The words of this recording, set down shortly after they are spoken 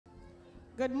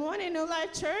Good morning, New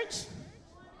Life Church.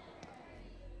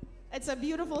 It's a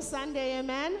beautiful Sunday,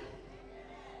 amen.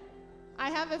 I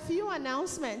have a few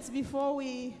announcements before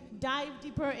we dive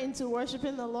deeper into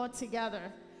worshiping the Lord together.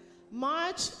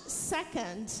 March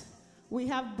 2nd, we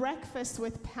have breakfast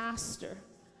with Pastor.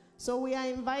 So we are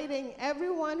inviting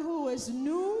everyone who is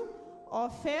new or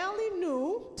fairly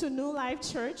new to New Life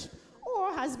Church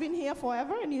or has been here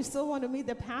forever and you still want to meet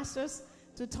the pastors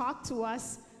to talk to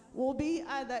us. We'll be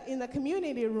in the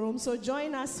community room, so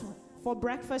join us for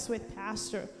breakfast with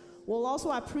Pastor. We'll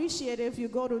also appreciate it if you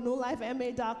go to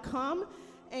newlifema.com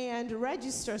and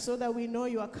register so that we know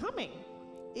you are coming.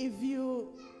 If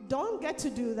you don't get to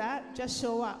do that, just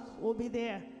show up. We'll be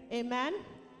there. Amen.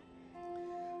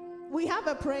 We have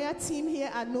a prayer team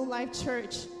here at New Life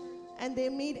Church, and they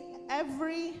meet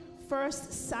every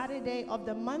first Saturday of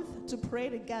the month to pray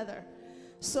together.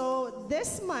 So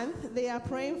this month, they are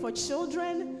praying for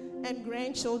children and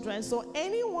grandchildren. So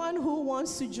anyone who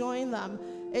wants to join them,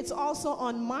 it's also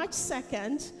on March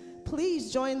 2nd.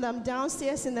 Please join them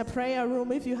downstairs in the prayer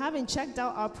room. If you haven't checked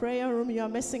out our prayer room, you're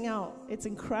missing out. It's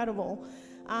incredible.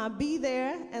 Be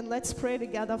there and let's pray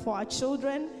together for our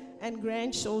children and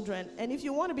grandchildren. And if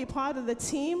you want to be part of the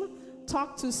team,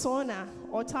 talk to Sona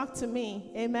or talk to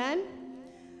me. Amen.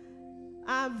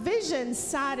 Vision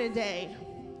Saturday.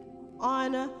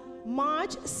 On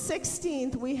March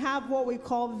 16th, we have what we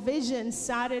call Vision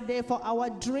Saturday for our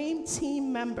Dream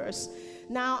Team members.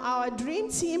 Now, our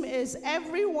Dream Team is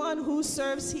everyone who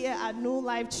serves here at New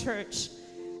Life Church.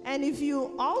 And if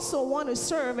you also want to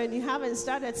serve and you haven't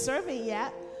started serving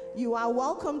yet, you are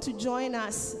welcome to join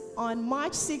us on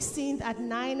March 16th at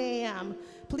 9 a.m.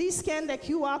 Please scan the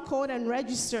QR code and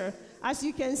register. As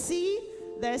you can see,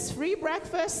 there's free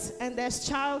breakfast and there's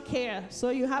child care, so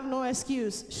you have no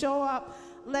excuse. Show up.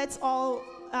 Let's all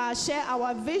share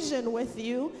our vision with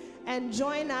you and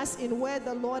join us in where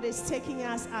the Lord is taking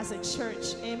us as a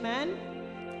church. Amen.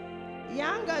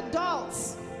 Young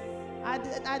adults. Are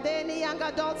there any young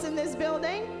adults in this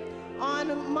building?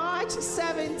 On March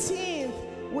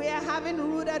 17th, we are having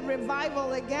Rooted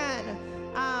Revival again.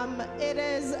 It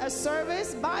is a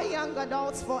service by young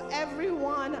adults for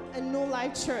everyone in New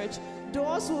Life Church.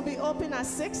 Doors will be open at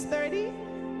 6:30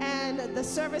 and the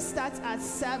service starts at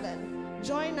 7.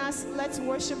 Join us. Let's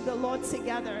worship the Lord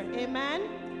together. Amen.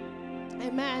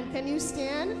 Amen. Can you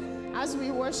stand as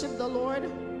we worship the Lord?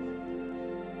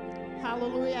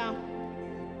 Hallelujah.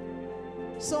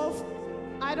 So,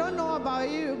 I don't know about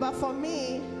you, but for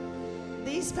me,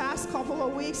 these past couple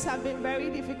of weeks have been very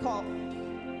difficult.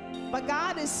 But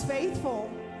God is faithful.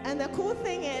 And the cool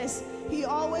thing is, He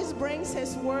always brings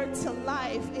His word to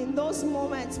life in those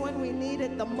moments when we need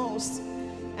it the most.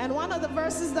 And one of the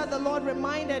verses that the Lord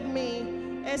reminded me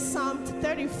is Psalm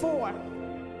 34.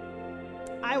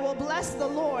 I will bless the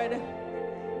Lord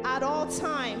at all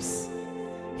times.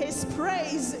 His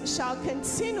praise shall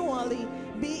continually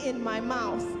be in my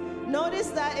mouth. Notice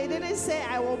that it didn't say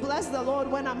I will bless the Lord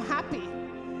when I'm happy.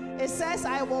 It says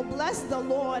I will bless the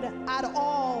Lord at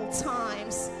all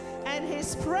times, and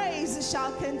His praise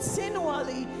shall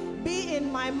continually be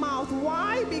in my mouth.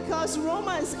 Why? Because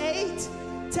Romans 8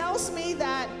 tells me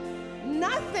that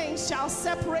nothing shall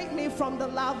separate me from the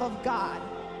love of God.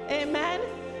 Amen.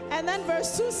 And then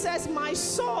verse 2 says, my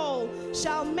soul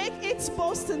shall make its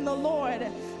boast in the Lord.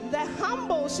 The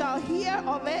humble shall hear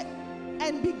of it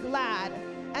and be glad.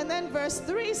 And then verse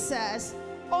 3 says,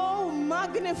 oh,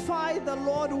 magnify the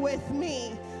Lord with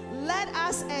me. Let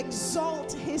us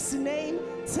exalt His name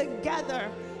together.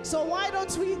 So why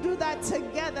don't we do that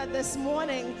together this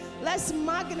morning? Let's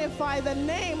magnify the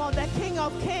name of the King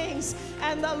of Kings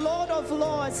and the Lord of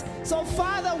Lords. So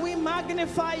Father, we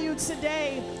magnify you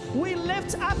today. We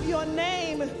lift up your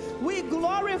name. We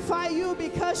glorify you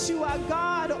because you are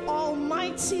God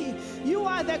Almighty. You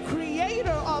are the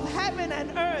creator of heaven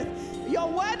and earth. Your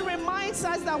word reminds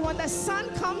us that when the sun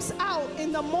comes out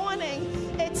in the morning,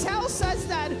 it tells us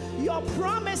that your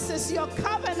promises, your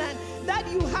covenant that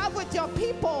you have with your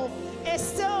people is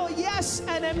still yes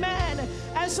and amen.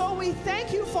 And so we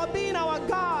thank you for being our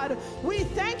God. We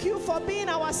thank you for being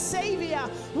our Savior.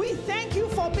 We thank you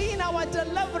for being our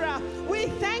deliverer. We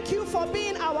thank you for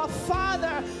being our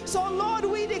Father. So Lord,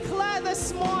 we declare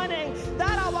this morning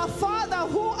that our Father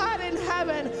who art in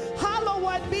heaven,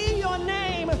 hallowed be your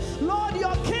name. Lord,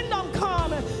 your kingdom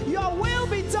come, your will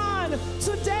be done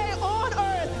today on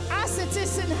earth as it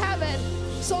is in heaven.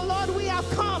 So Lord, we have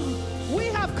come. We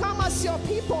have come as your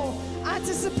people,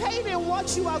 anticipating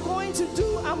what you are going to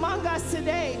do among us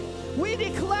today. We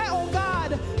declare, oh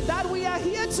God, that we are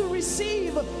here to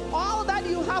receive all that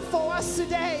you have for us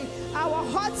today. Our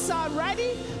hearts are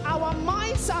ready, our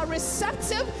minds are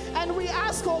receptive, And we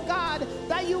ask, oh God,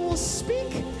 that you will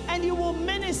speak and you will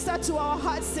minister to our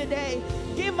hearts today.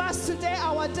 Give us today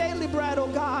our daily bread, oh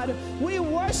God. We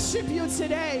worship you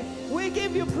today. We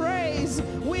give you praise.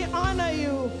 We honor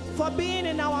you for being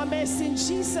in our midst. In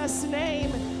Jesus'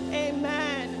 name,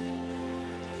 amen.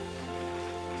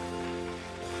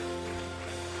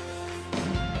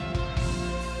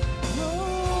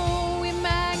 Oh, we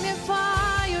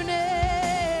magnify your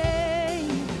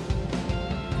name.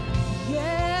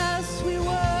 Yes, we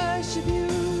worship you.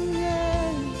 Yeah.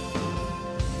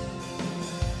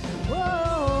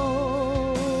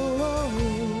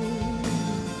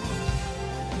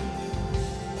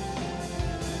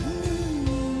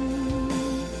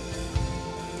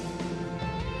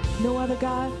 No other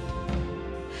God,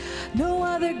 no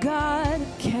other God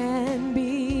can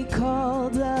be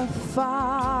called a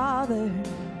father.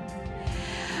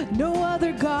 No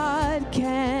other God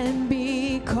can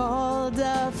be called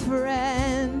a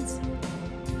friend.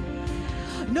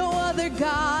 No other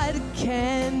God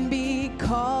can be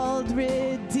called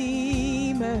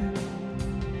Redeemer.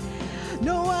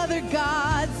 No other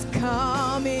God's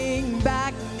coming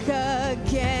back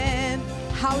again.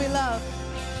 How we love.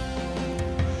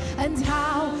 And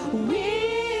how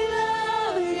we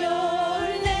love your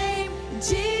name,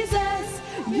 Jesus,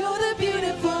 you're the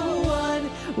beautiful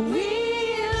one.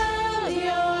 We love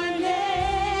your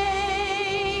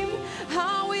name.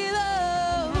 How we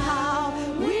love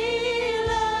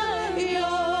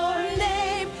your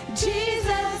name,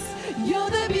 Jesus, you're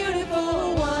the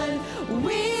beautiful one.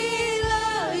 We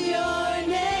love your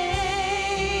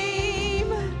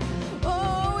name.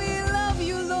 Oh, we love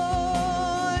you,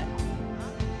 Lord.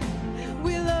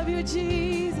 We love you,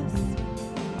 Jesus.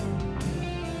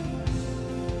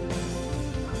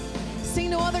 Sing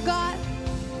no other God.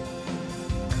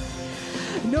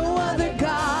 No other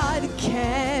God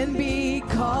can be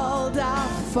called our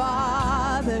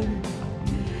Father.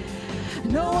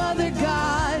 No other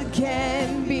God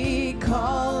can be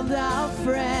called our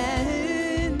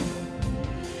friend.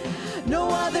 No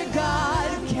other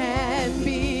God can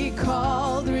be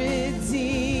called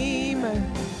Redeemer.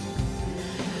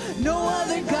 No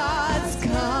other God's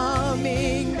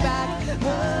coming back again.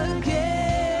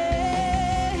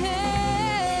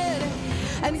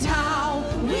 And how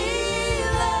we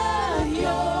love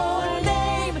your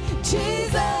name,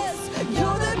 Jesus,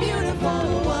 you're the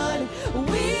beautiful one.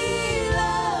 We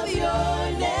love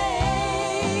your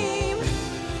name.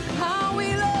 How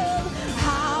we love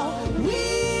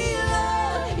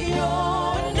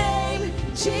your name,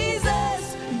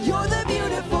 Jesus, you're the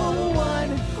beautiful one.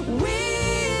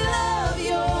 We love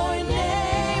your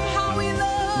name. How we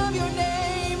love your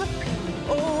name.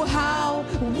 Oh, how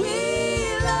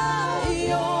we love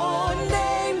your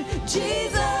name,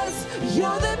 Jesus,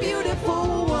 you're the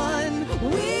beautiful one.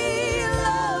 We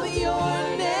love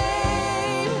your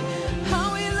name.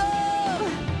 How we love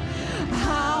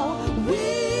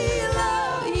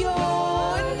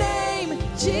your name,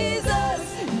 Jesus,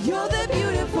 you're the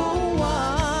beautiful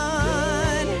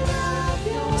one.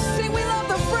 Sing, we love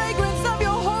the fragrance of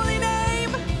your holy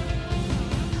name.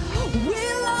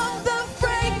 We love the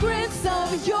fragrance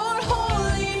of your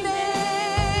holy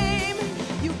name.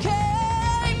 You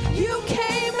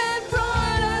came and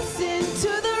brought us into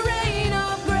the reign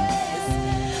of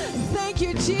grace. Thank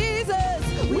you, Jesus.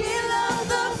 We love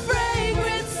the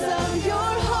fragrance of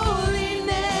your holy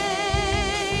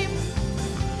name.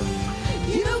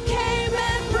 You came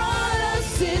and brought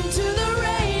us into the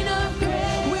reign of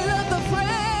grace. We love the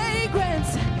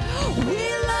fragrance. We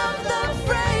love the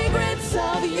fragrance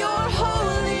of your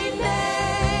holy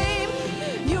name.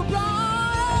 You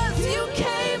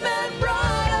came and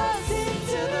brought us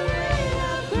into the reign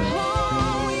of grace.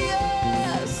 Oh,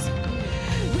 yes.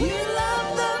 We love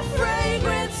the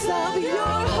fragrance of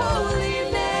your holy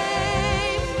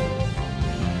name.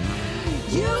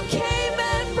 You came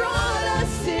and brought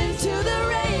us into the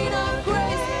reign of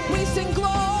grace. We sing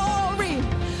glory,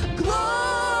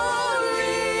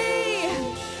 glory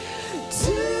to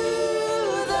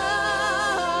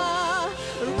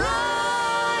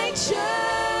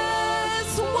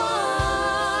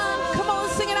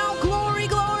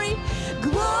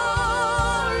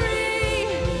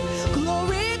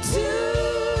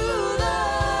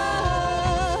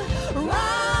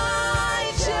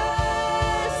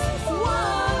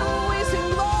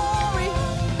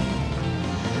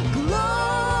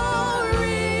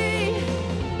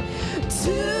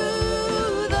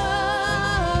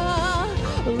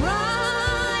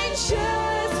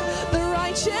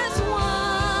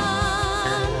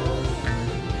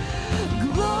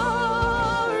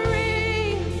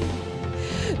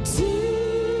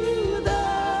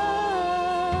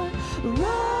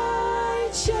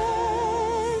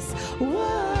just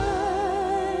one.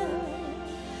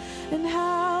 And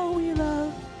how we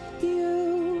love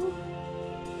you,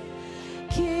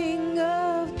 King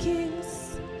of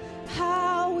Kings,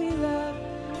 how we love.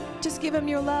 Just give him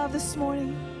your love this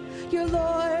morning. Your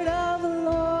Lord of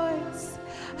Lords,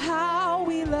 how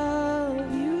we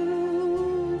love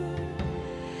you,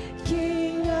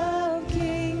 King of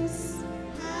Kings,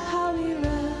 how we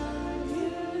love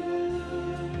you,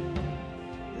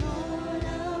 Lord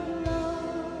of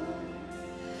Lords.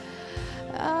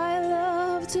 I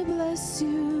love to bless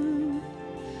you.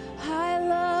 I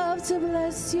love to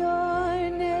bless your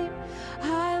name.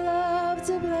 I love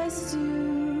to bless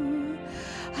you.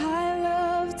 I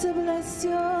love to bless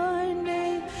your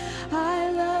name. I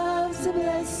love to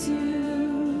bless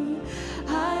you.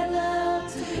 I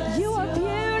love to bless you. You are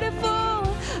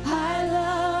beautiful. I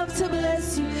love to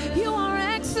bless you. You are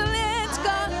excellent,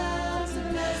 God.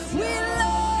 We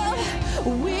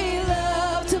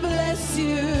love to bless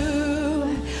you.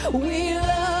 We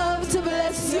love to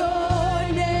bless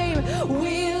your name.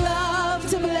 We love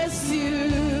to bless you.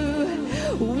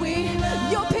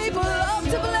 Your people love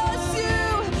to bless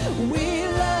you. We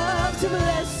love to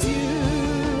bless you.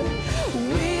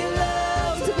 We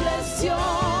love to bless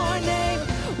your name.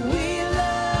 We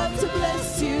love to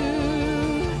bless you.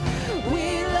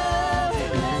 We love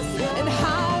and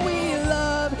how we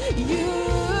love you,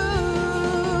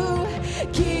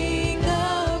 King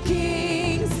of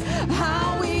Kings.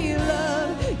 How we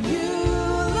love you,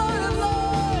 Lord of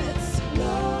Lords.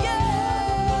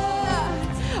 Yeah.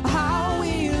 How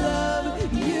we love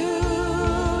you,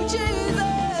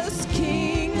 Jesus,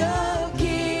 King of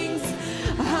Kings.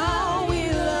 How we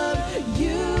love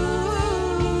you,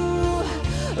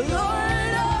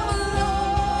 Lord of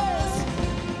Lords.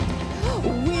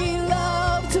 We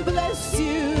love to bless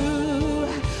you.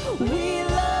 We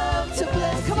love to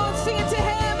bless. Come on, sing it to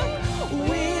him.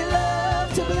 We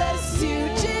love to bless you,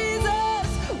 Jesus.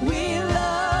 We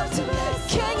love to bless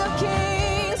King of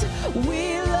Kings.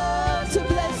 We love to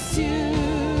bless you.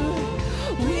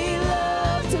 We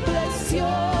love to bless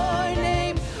your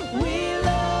name. We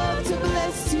love to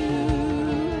bless you.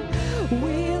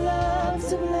 We love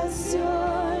to bless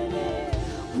your name.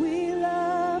 We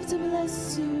love to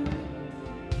bless you.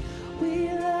 We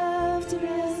love to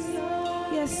bless you.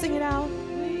 Yes, sing it out.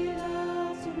 We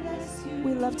love to bless you.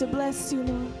 We love to bless you,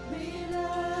 Lord. We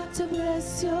love to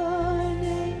bless your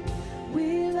name.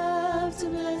 We love to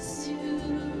bless you.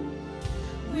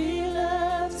 We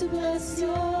love to bless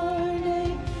your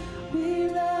name. We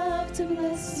love to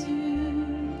bless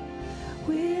you.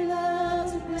 We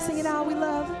love to bless. Sing it out. We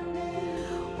love.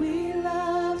 We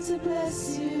love to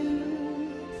bless you.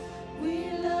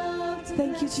 We love to.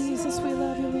 Thank you, Jesus. We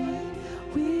love you, Lord.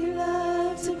 We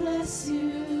love to bless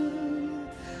you.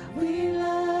 We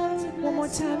love to bless. One more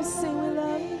time, sing. We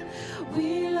love.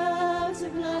 We love to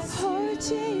bless you. Oh,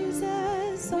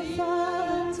 Jesus, our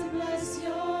Father, to bless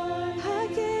your our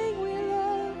King. We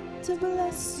love to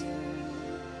bless you.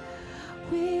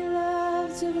 We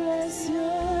love to bless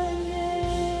your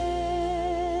name.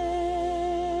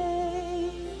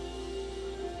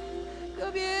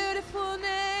 Your beautiful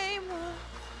name, Lord.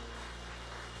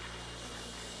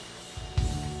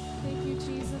 Thank you,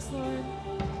 Jesus, Lord.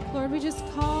 Lord, we just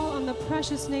call on the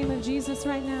precious name of Jesus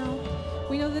right now.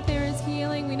 We know that there is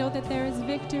healing. We know that there is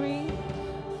victory.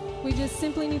 We just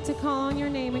simply need to call on your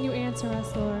name and you answer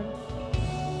us, Lord.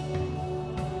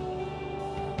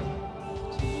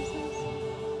 Jesus.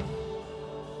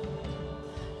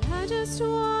 I just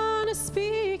want to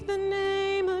speak the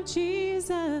name of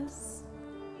Jesus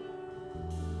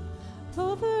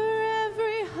over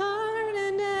every heart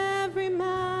and every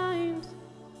mind.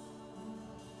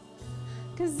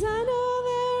 'Cause I know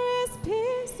there is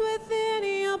peace within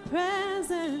your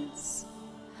presence.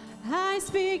 I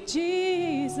speak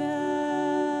Jesus.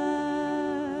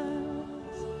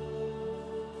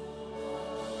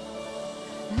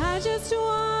 I just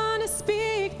want to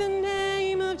speak the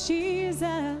name of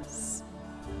Jesus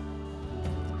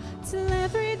till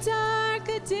every dark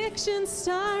addiction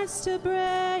starts to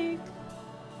break,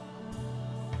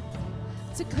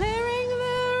 declaring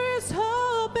there is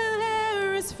hope and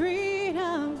there is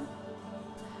freedom.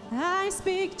 I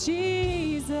speak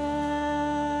Jesus,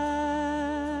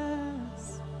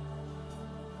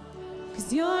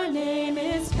 'cause your name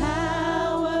is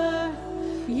power,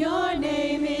 your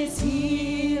name is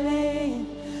healing,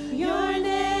 your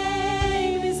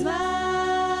name is life.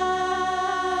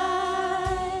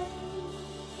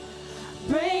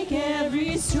 Break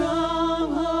every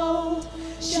stronghold,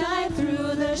 shine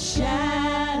through the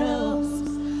shadows,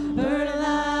 burn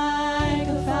like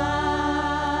a fire.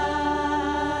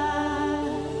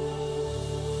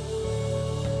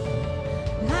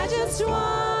 just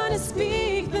want to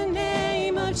speak the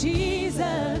name of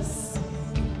Jesus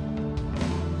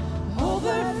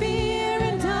over fear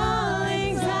and all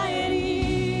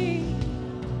anxiety.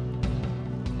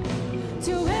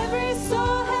 To every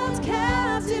soul held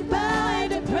captive by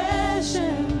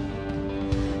depression,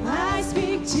 I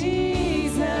speak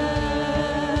Jesus.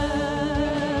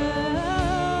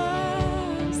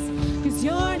 'Cause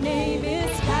your name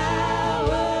is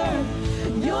power,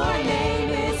 your name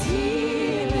is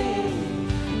healing,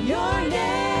 your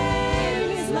name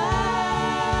is life.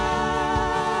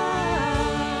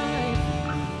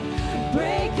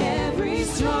 Break every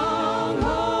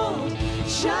stronghold,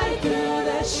 shine through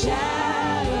the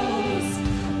shadows,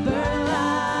 burn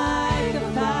like a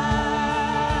fire.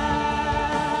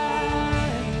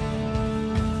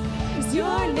 'Cause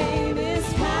your name is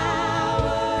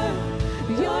power,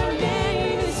 your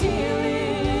name is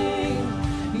healing,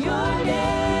 your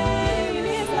name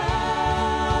is life.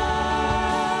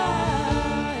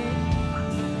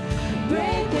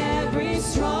 Break every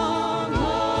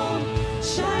stronghold,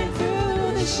 shine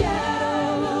through the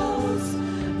shadows,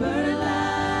 burn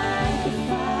like a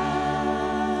fire.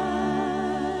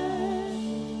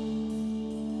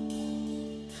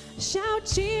 Shout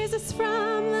Jesus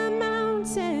from the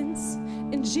mountains,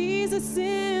 and Jesus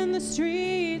in the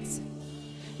streets,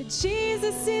 and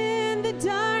Jesus in the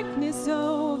darkness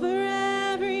over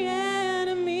every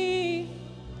enemy.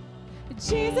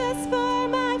 Jesus for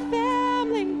my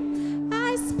family,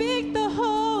 I speak the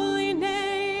holy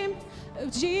name of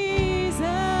Jesus.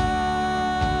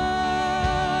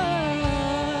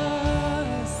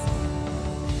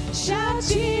 Shout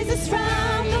Jesus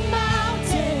from the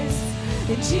mountains,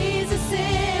 and Jesus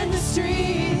in the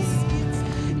streets,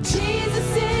 Jesus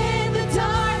in the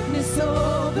darkness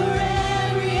over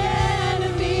every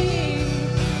enemy.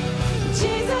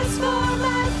 Jesus for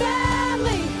my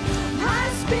family, I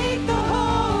speak the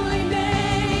holy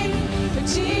name of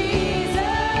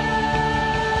Jesus.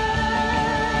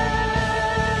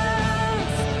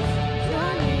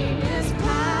 Your name is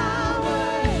power,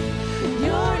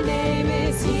 your name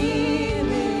is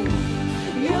healing,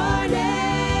 your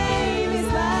name is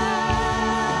life.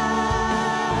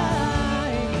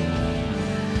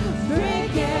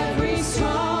 Break every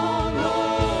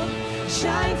stronghold,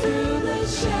 shine through the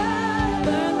shadows,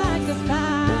 burn like a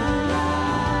fire.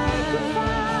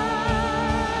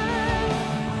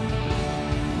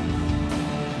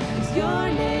 'Cause your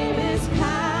name is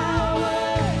power,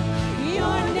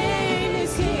 your name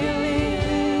is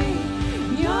healing,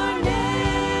 your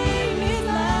name is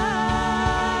life.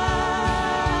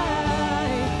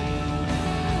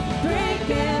 Break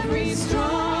every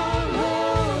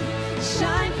stronghold,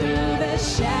 shine through the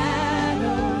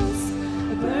shadows,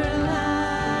 burn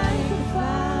like a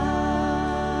fire.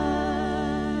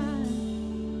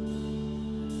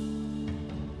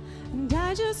 And I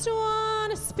just want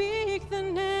to speak the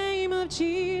name of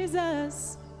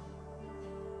Jesus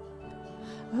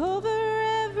over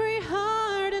every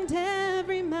heart and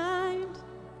every mind.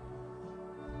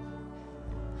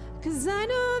 'Cause I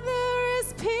know there is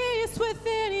peace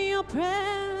within your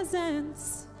presence.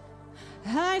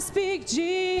 I speak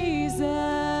Jesus.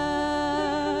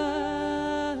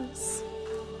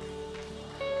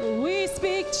 We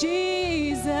speak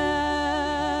Jesus.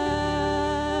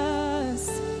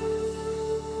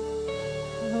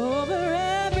 Over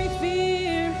every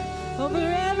fear, over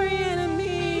every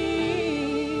enemy.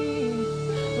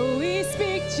 We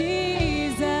speak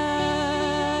Jesus.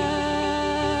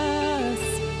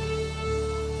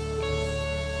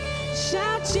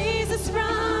 Shout Jesus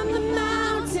from the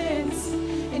mountains,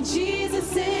 and Jesus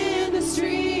in the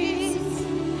streets,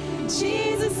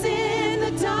 Jesus in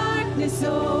the darkness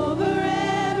over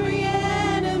every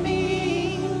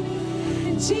enemy.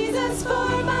 Jesus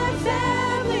for my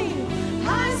family,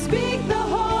 I speak the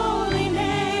holy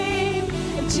name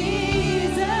of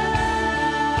Jesus.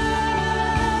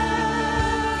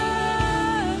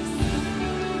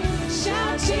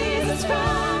 Shout Jesus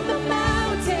from the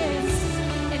mountains,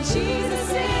 and Jesus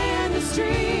in the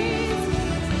streets,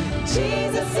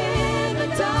 Jesus in the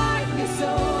darkness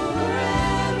over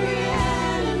every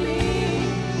enemy.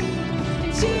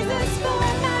 Jesus for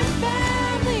my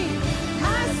family,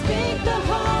 I speak the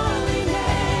holy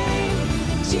name,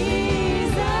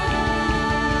 Jesus.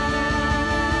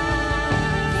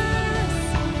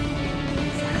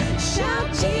 Shout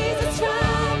Jesus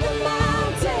from the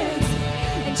mountains,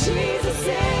 and Jesus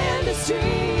in the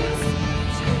streets,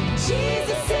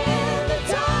 Jesus in the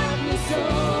darkness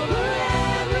over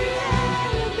every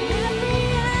enemy.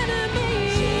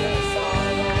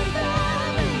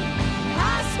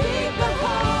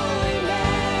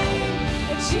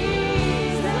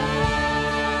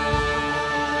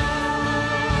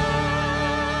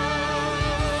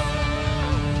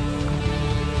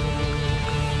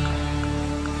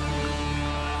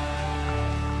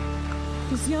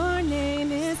 Your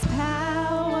name is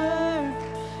power.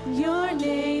 Your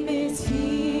name is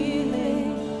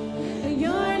healing.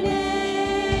 Your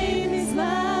name is life.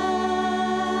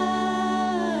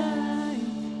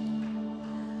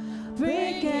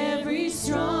 Break every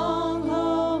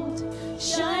stronghold.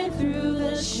 Shine through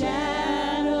the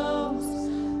shadows.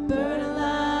 Burn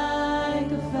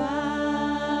like a fire.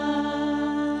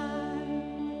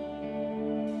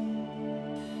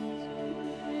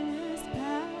 There's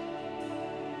power.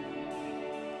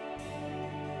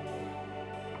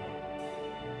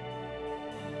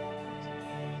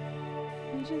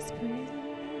 We just praise Him.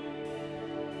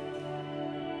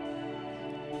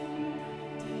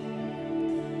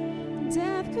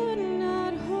 Death could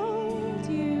not hold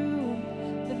you.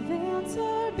 The veil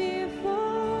tore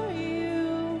before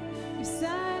you. You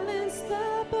silenced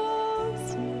the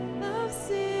boast of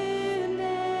sin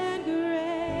and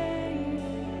grave.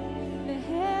 The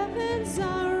heavens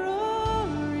are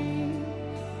roaring,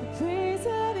 the praise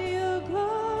of your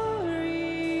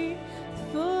glory.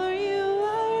 For you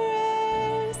are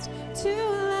raised to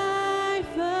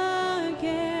life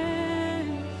again.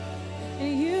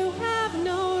 And you have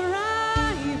no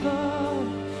rival,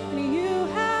 and you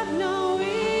have no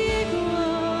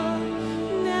equal.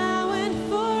 Now and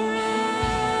forever,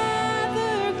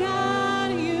 God,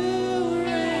 you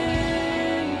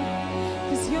reign.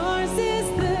 'Cause yours is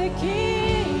the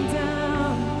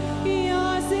kingdom,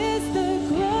 yours is the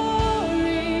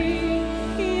glory,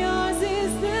 yours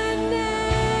is the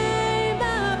name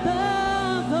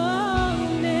above all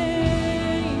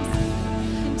names.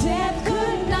 Death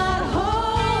could not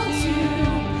hold you.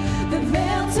 The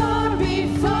veil tore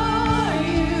before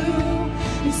you.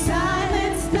 You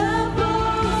silenced the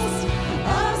boast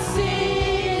of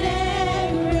sin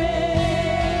and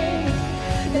grave.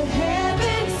 The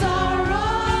heavens are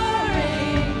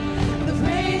roaring, the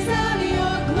praise of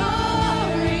your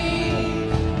glory.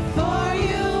 For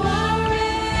you are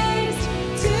raised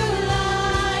to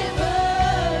life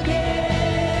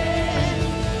again.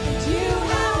 And you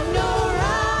have no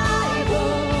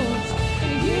rivals,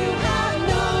 and you have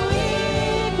no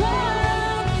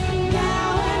equal. Now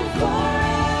and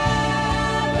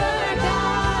forever,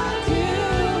 God, you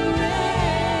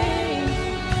reign.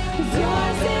 'Cause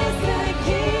yours is the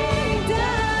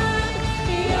kingdom,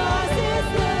 yours is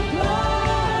the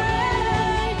glory,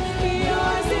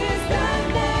 yours is the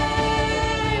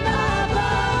name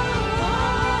above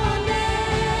all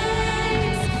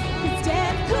names. 'Cause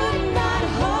death could not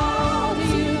hold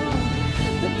you.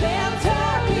 The veil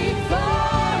tore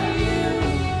before you.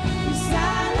 You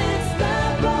silenced the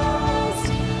boast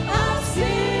of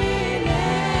sin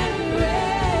and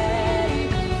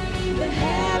grave. The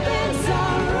heavens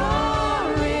are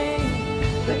roaring,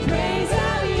 the praise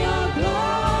of your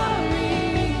glory.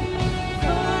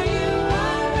 For you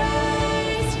are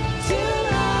raised to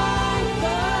life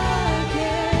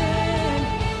again.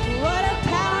 What a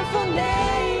powerful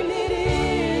name it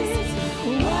is.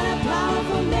 What a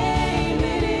powerful name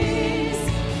it is.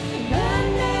 The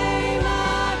name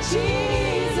of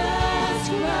Jesus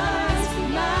Christ,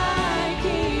 my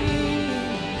King.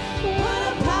 What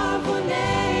a powerful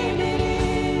name it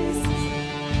is.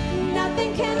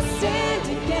 Nothing can stand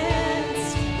against.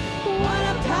 What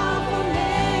a powerful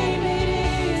name it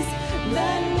is.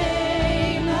 The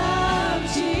name of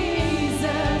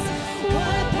Jesus.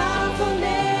 What a powerful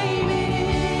name it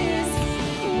is.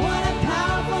 What a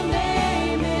powerful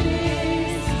name it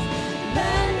is.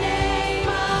 The name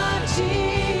of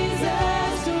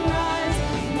Jesus Christ,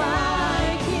 my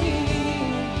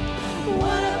King.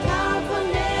 What a powerful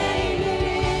name it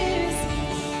is.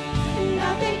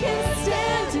 Nothing can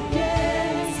stand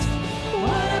against.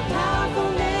 What a powerful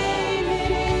name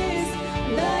it is.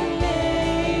 The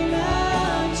name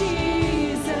of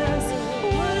Jesus.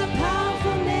 What a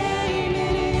powerful name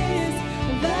it is.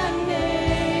 The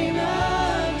name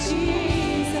of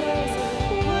Jesus.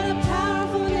 What a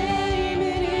powerful name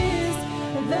it is.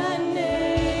 The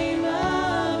name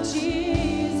of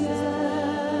Jesus.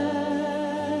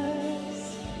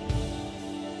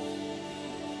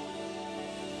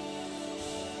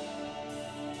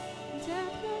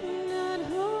 Death could not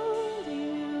hold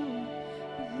you.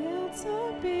 The veil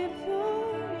tore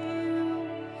before you.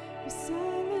 You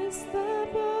silenced the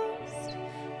boast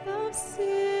of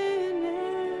sin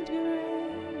and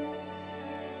grave.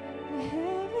 The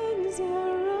heavens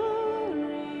are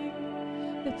roaring,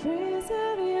 the praise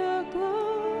of your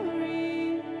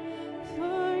glory.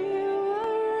 For you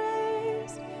are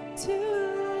raised to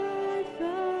life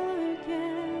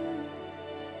again.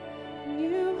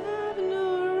 You have no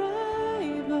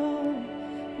rival,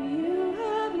 you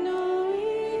have no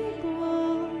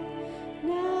equal.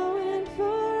 Now and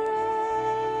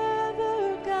forever,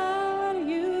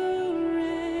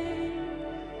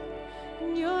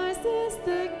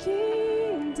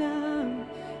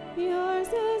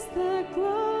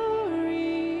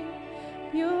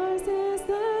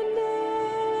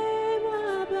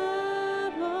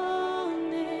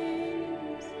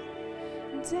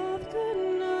 Death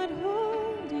could not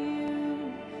hold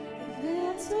you. The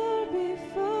veils tore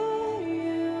before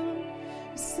you.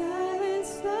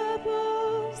 Silence the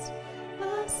boast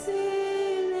of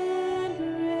sin and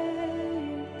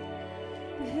grave.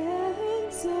 The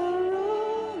heavens are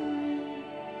roaring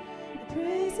the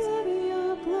praise of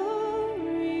your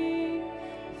glory.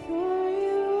 For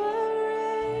you are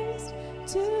raised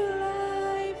to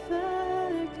life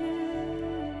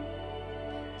again.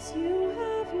 'Cause you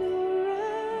have no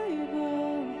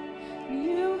rival,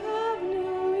 you have no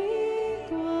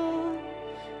equal.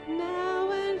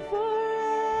 Now and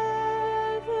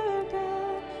forever,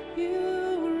 God, you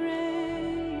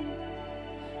reign.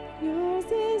 Yours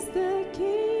is the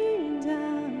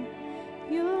kingdom,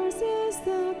 yours is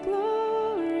the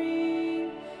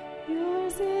glory,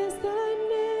 yours is the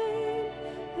name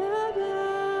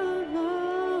above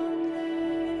all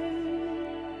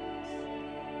names.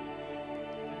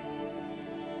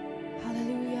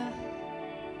 Hallelujah.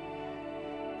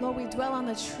 Lord, we dwell on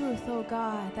the truth, oh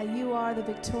God, that you are the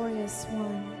victorious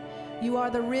one. You are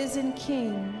the risen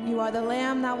King. You are the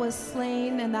Lamb that was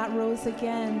slain and that rose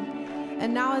again,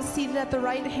 and now is seated at the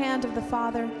right hand of the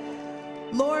Father.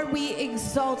 Lord, we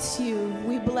exalt you.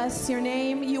 We bless your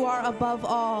name. You are above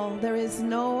all. There is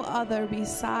no other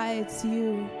besides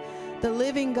you, the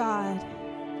living God.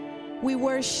 We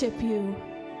worship you.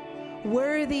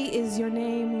 Worthy is your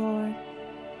name, Lord.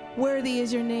 Worthy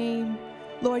is your name.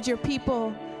 Lord, your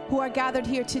people who are gathered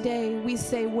here today, we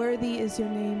say, worthy is your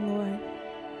name, Lord.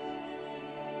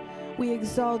 We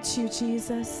exalt you,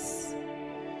 Jesus.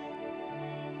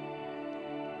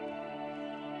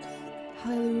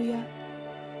 Hallelujah.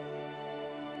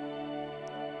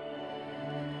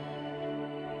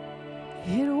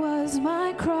 It was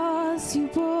my cross you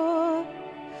bore,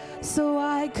 so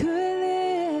I could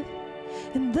live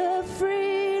in the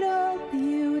freedom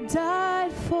you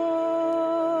died for.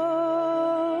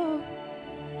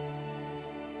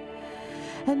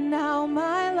 And now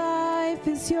my life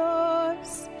is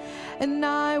yours, and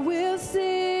I will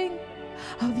sing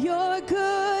of your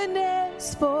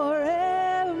goodness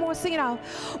forevermore. Sing it out.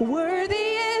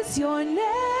 Worthy is your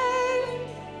name,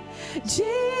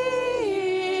 Jesus.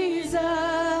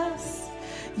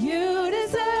 You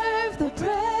deserve the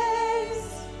praise.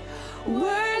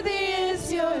 Worthy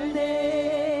is your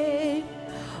name.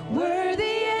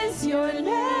 Worthy is your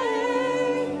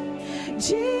name,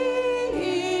 Jesus.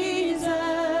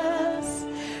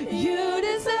 You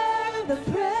deserve the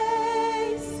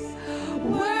praise.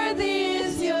 Worthy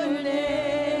is your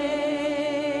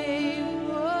name.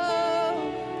 Oh.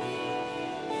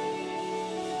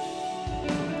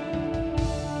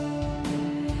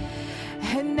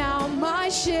 And now my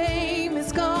shame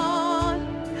is gone.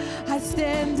 I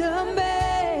stand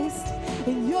amazed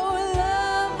in your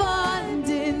love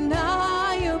undeniable.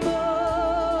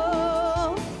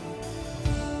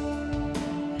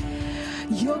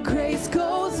 Your grace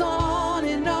goes on,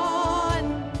 and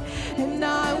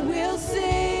I will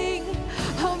sing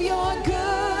of your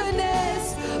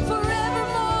goodness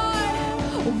forevermore.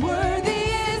 Worthy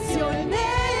is your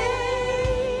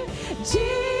name,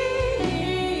 Jesus.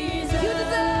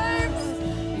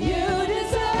 You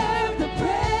deserve the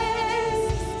praise.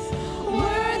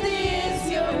 Worthy is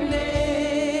your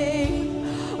name.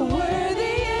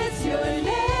 Worthy is your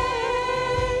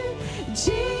name, Jesus.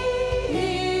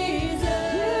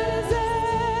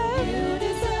 You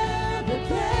deserve the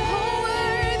praise. Oh,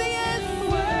 worthy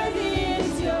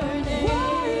is your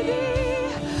name.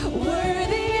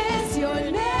 Worthy is your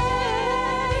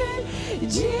name,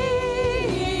 Jesus.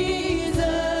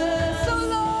 So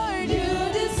Lord, you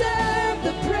deserve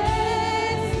the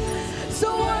praise. So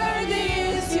worthy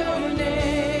is your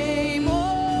name. Oh,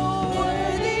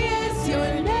 worthy is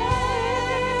your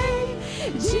name,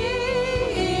 Jesus.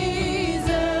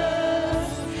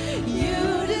 You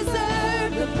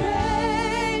deserve the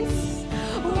praise.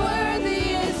 Worthy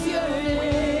is your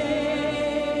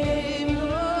name. Oh,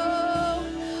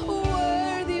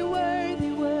 worthy,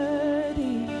 worthy,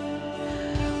 worthy.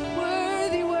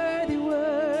 Worthy, worthy,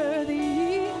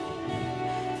 worthy.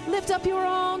 Lift up your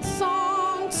own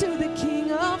song to the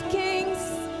King of Kings.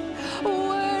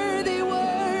 Worthy,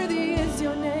 worthy is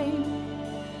your name.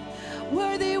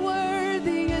 Worthy,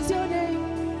 worthy is your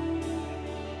name.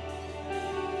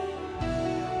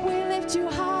 We lift you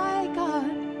high, God.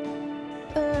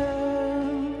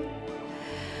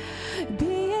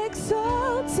 Be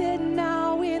exalted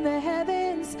now in the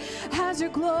heavens as your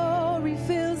glory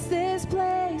fills this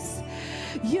place.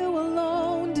 You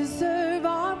alone deserve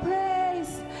our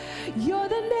praise. You're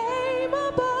the name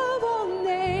above all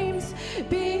names.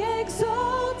 Be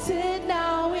exalted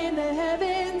now in the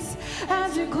heavens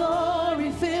as your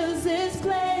glory fills this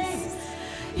place.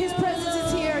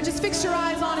 Just fix your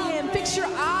eyes on him. Fix your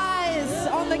eyes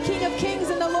on the King of Kings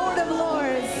and the Lord of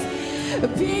Lords.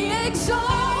 Be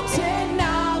exalted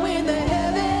now in the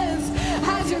heavens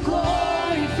as your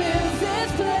glory fills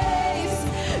this place.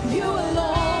 You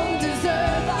alone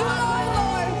deserve our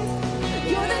Lord.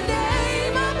 You're the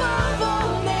name above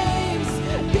all names.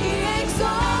 Be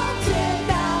exalted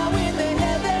now in the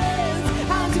heavens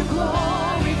as your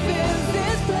glory fills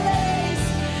this place.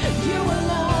 You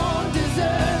alone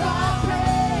deserve our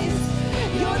praise.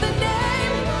 You're the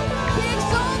name. Be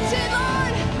exalted,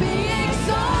 Lord. Be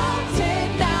exalted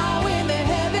now in the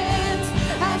heavens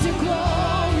as your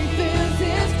glory fills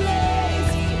this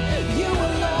place. You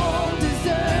alone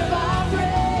deserve our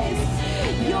praise.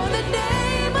 You're the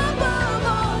name above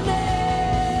all names.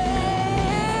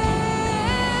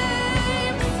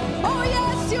 Oh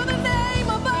yes, you're the name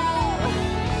above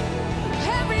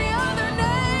every other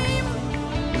name.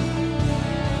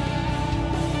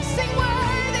 Sing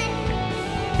worthy.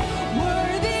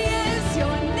 Worthy is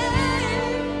your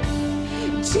name,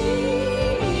 Jesus.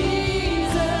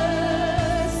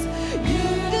 You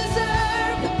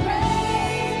deserve the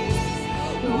praise.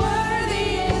 Worthy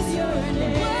is your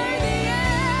name.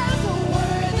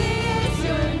 Worthy is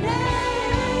your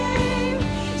name,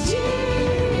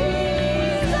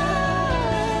 Jesus.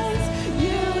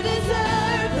 You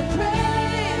deserve the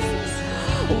praise.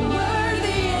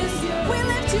 Worthy is your. We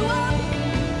lift you up.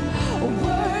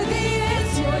 Worthy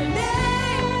is your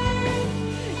name,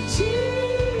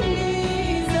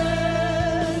 Jesus.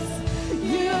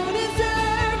 You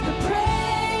deserve the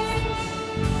praise.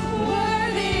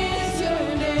 Worthy is your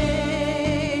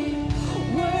name.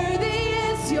 Worthy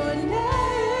is your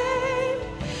name,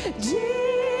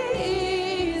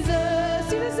 Jesus.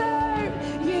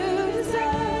 You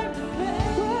deserve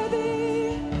the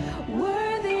praise.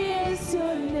 Worthy is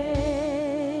your name.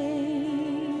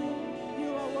 You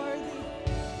are worthy.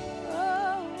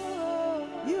 Oh,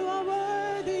 You are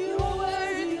worthy. You are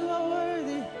worthy. You are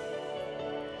worthy.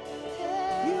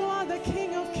 You are the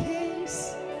King of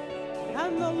Kings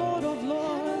and the Lord of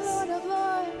Lords. Lord of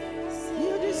Lords.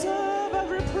 You deserve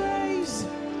every praise.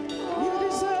 You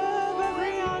deserve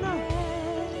every honor.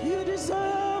 You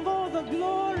deserve all the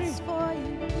glory. For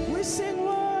you. We sing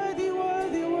worthy,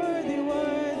 worthy, worthy,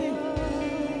 worthy.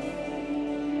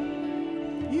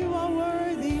 You are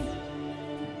worthy.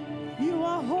 You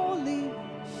are holy.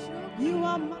 You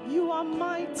are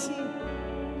mighty.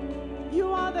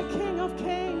 You are the King of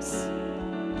Kings.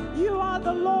 You are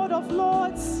the Lord of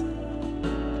Lords.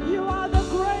 You are the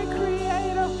great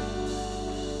creator.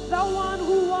 The one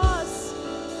who was,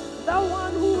 the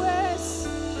one who is,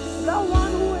 the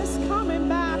one who is coming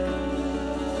back.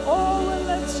 Oh, we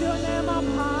lift your name up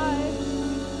high.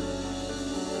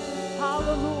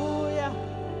 Hallelujah.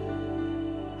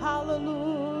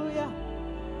 Hallelujah.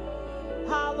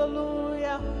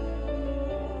 Hallelujah.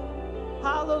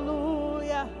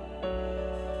 Hallelujah.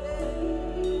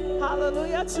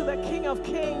 Hallelujah to the King of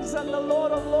Kings and the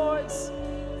Lord of Lords.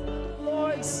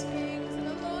 Lords.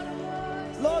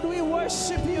 Lord, we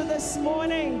worship you this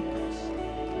morning.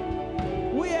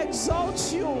 We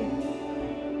exalt you.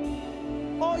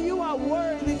 Oh, you are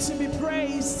worthy to be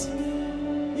praised.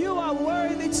 You are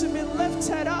worthy to be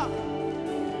lifted up.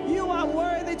 You are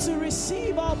worthy to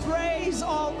receive all praise,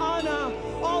 all honor,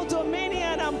 all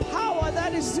dominion and power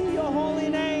that is due your holy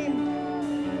name.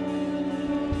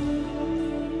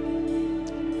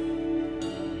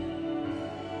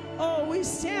 Oh, we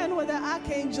stand with the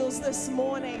archangels this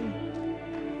morning,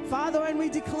 Father, and we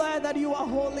declare that you are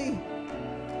holy.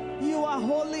 You are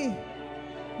holy.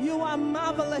 You are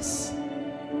marvelous.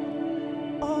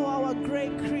 Oh, our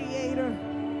great creator.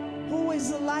 Who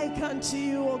is like unto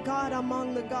you, O God,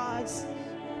 among the gods?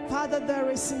 Father, there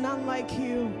is none like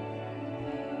you.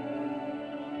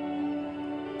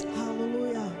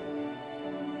 Hallelujah.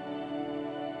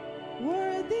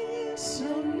 Worthy is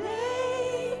your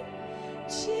name,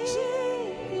 Jesus.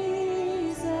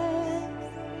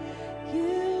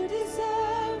 You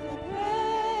deserve the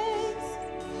praise.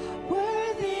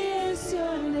 Worthy is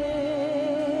your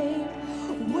name.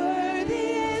 Worthy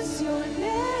is your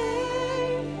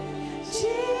name,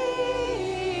 Jesus.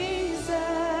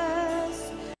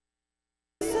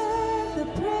 Deserve the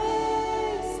praise.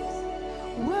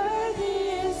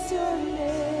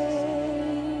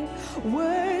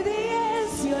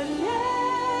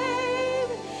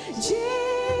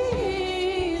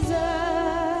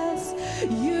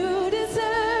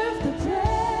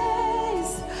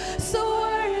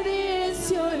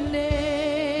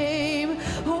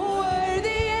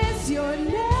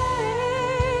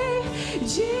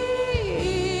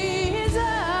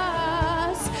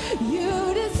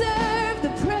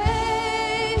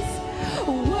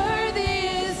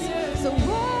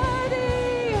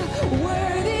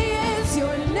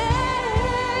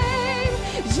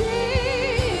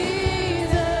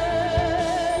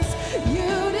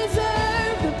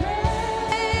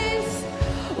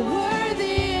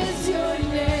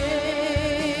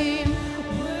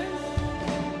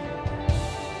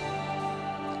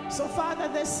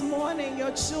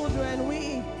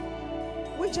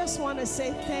 just want to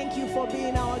say thank you for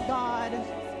being our God.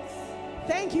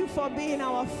 Thank you for being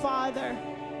our Father.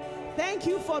 Thank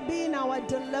you for being our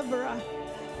deliverer.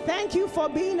 Thank you for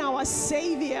being our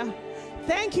Savior.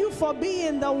 Thank you for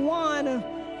being the one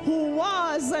who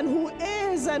was and who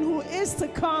is to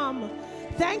come.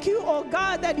 Thank you, oh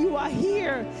God, that you are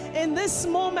here in this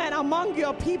moment among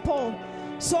your people.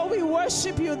 So we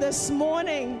worship you this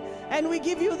morning, and we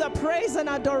give you the praise and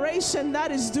adoration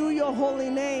that is due your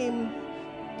holy name.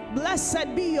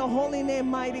 Blessed be your holy name,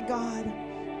 mighty God.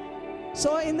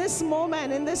 So in this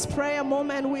moment, in this prayer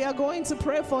moment, we are going to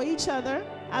pray for each other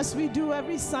as we do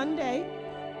every Sunday.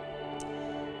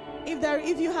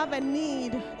 If you have a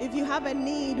need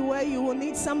where you will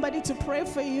need somebody to pray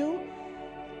for you,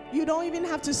 you don't even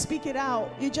have to speak it out.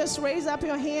 You just raise up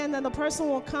your hand and the person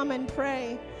will come and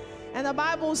pray. And the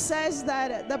Bible says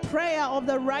that the prayer of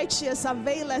the righteous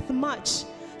availeth much.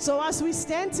 So as we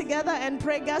stand together and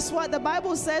pray, guess what? The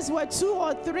Bible says where 2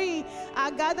 or 3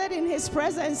 are gathered in his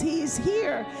presence, he is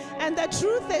here. And the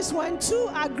truth is, when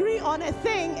 2 agree on a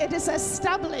thing, it is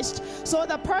established. So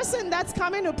the person that's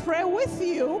coming to pray with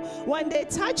you, when they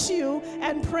touch you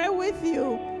and pray with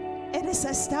you, it is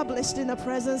established in the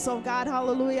presence of God.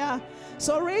 Hallelujah.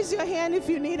 So raise your hand if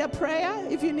you need a prayer,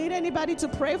 if you need anybody to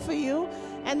pray for you.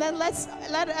 And then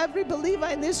let every believer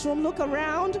in this room look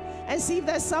around and see if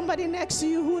there's somebody next to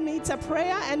you who needs a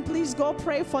prayer, and please go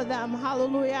pray for them.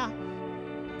 Hallelujah.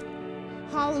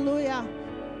 Hallelujah.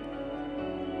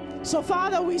 So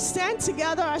Father, we stand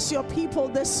together as your people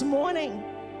this morning.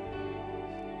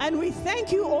 And we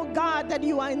thank you, oh God, that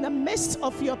you are in the midst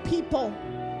of your people.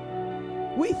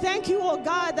 We thank you, oh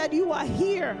God, that you are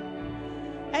here.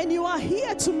 And you are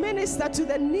here to minister to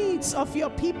the needs of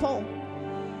your people.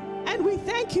 And we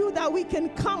thank you that we can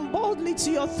come boldly to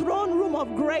your throne room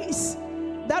of grace,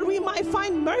 that we might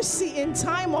find mercy in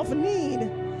time of need.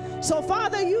 So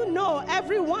Father, you know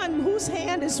everyone whose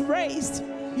hand is raised.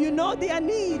 You know their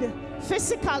need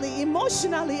physically,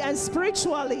 emotionally, and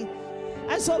spiritually.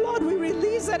 And so Lord, we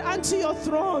release it unto your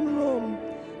throne room.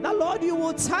 That Lord, you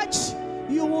will touch,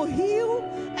 you will heal,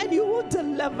 and you will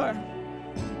deliver.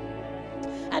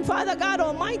 And Father God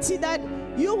Almighty, that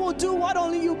you will do what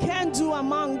only you can do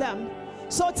among them.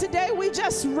 So today we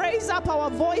just raise up our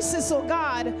voices, oh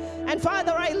God. And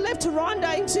Father, I lift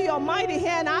Rhonda into your mighty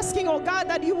hand, asking, oh God,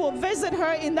 that you will visit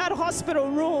her in that hospital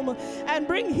room and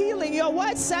bring healing. Your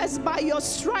word says, by your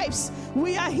stripes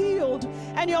we are healed.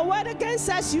 And your word again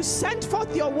says, you sent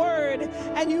forth your word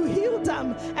and you healed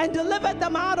them and delivered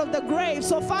them out of the grave.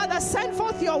 So Father, send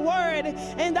forth your word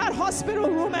in that hospital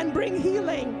room and bring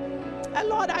healing. And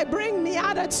Lord, I bring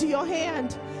Niada to your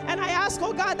hand. And I ask,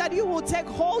 oh God, that you will take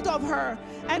hold of her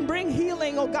and bring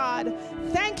healing, oh God.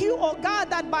 Thank you, oh God,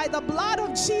 that by the blood of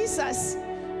Jesus,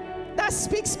 that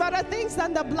speaks better things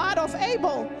than the blood of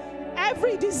Abel,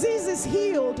 every disease is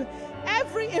healed,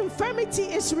 every infirmity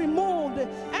is removed,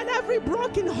 and every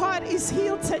broken heart is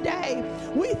healed today.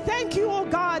 We thank you, oh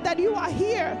God, that you are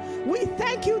here. We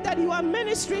thank you that you are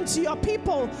ministering to your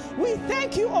people. We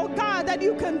thank you, oh God, that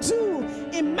you can do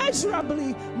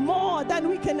immeasurably more than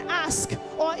we can ask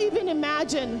or even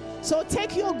imagine. So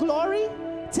take your glory,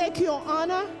 take your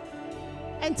honor,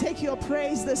 and take your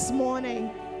praise this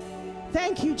morning.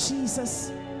 Thank you,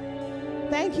 Jesus.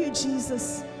 Thank you,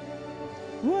 Jesus.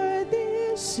 Worthy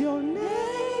is your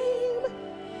name,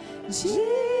 Jesus.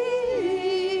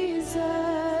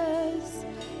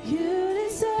 You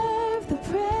deserve the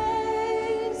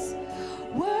praise.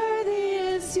 Worthy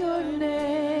is your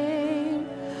name.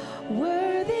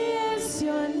 Worthy is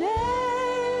your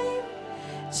name,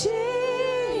 Jesus.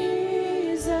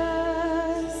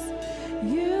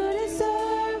 You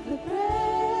deserve the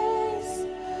praise.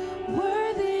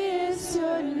 Worthy is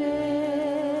your name.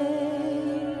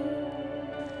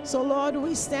 So Lord,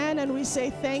 we stand and we say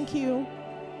thank you,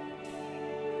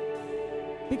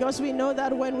 because we know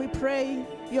that when we pray,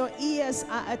 your ears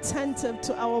are attentive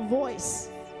to our voice.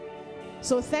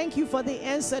 So thank you for the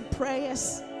answered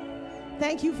prayers.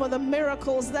 Thank you for the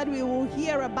miracles that we will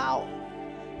hear about.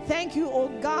 Thank you, oh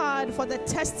God, for the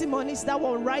testimonies that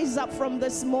will rise up from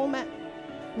this moment.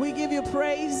 We give you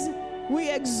praise. We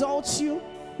exalt you.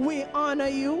 We honor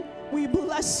you. We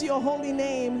bless your holy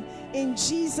name. In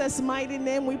Jesus' mighty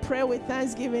name we pray with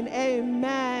thanksgiving.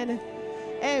 Amen.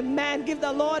 Amen. Give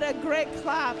the Lord a great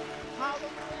clap.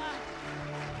 Hallelujah.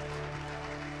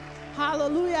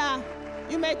 Hallelujah.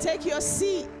 You may take your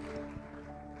seat.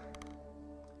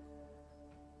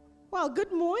 Well,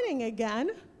 good morning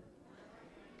again.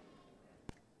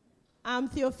 I'm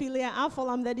Theophilia Affle.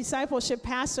 I'm the discipleship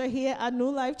pastor here at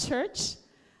New Life Church.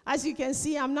 As you can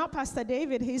see, I'm not Pastor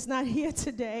David. He's not here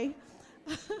today.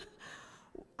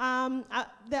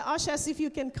 The ushers, if you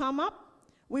can come up.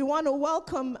 We want to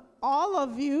welcome all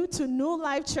of you to New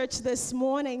Life Church this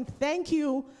morning. Thank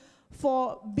you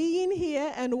for being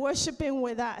here and worshiping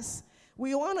with us.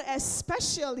 We want to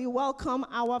especially welcome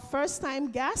our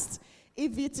first-time guests.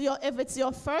 If it's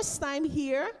your first time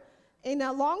here in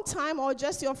a long time or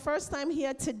just your first time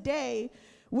here today,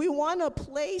 we want to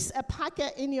place a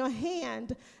packet in your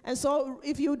hand. And so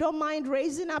if you don't mind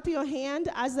raising up your hand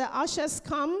as the ushers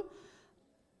come,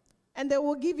 and they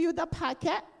will give you the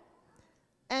packet.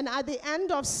 And at the end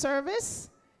of service,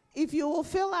 if you will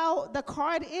fill out the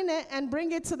card in it and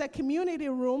bring it to the community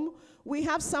room, we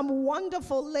have some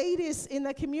wonderful ladies in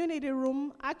the community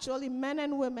room, actually men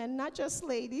and women, not just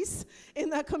ladies, in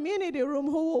the community room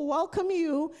who will welcome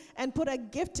you and put a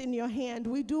gift in your hand.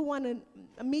 We do want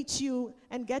to meet you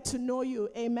and get to know you.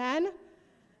 Amen?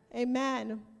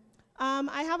 Amen.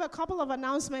 I have a couple of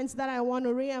announcements that I want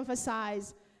to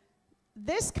reemphasize.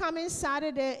 This coming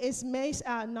Saturday is March.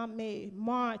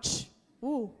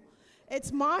 Ooh,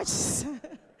 it's March.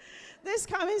 This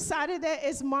coming Saturday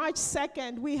is March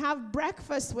 2nd. We have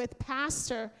breakfast with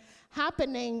Pastor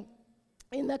happening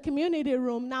in the community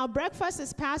room. Now, breakfast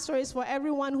is Pastor is for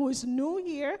everyone who is new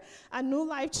here at New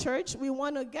Life Church. We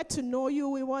want to get to know you.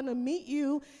 We want to meet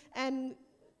you and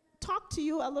talk to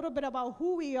you a little bit about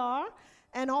who we are,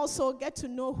 and also get to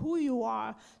know who you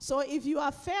are. So if you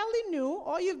are fairly new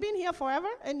or you've been here forever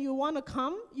and you want to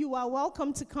come, you are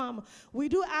welcome to come. We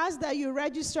do ask that you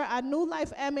register at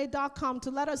newlifema.com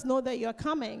to let us know that you're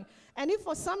coming. And if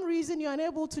for some reason you're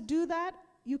unable to do that,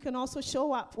 you can also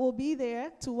show up. We'll be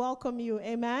there to welcome you.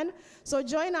 Amen? So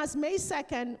join us May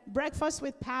 2nd, breakfast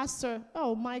with Pastor.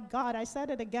 Oh my God, I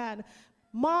said it again.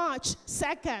 March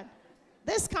 2nd.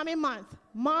 This coming month,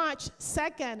 March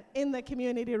 2nd, in the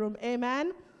community room.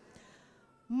 Amen?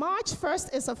 March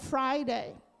 1st is a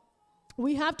Friday.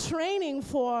 We have training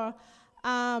for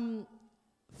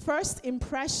First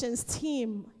Impressions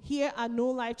team here at New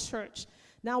Life Church.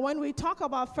 Now, when we talk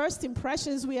about First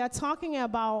Impressions, we are talking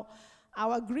about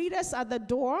our greeters at the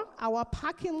door, our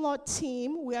parking lot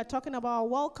team. We are talking about our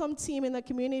welcome team in the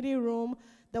community room,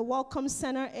 the welcome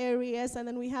center areas, and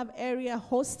then we have area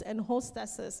hosts and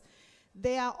hostesses.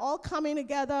 They are all coming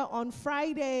together on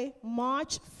Friday,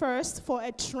 March 1st for a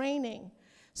training.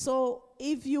 So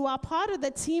if you are part of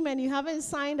the team and you haven't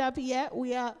signed up yet,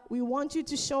 we want you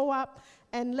to show up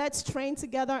and let's train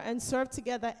together and serve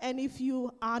together. And if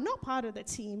you are not part of the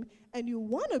team and you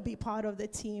want to be part of the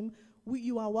team,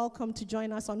 you are welcome to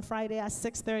join us on Friday at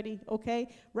 6:30,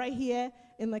 okay? Right here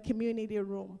in the community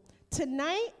room.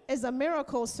 Tonight is a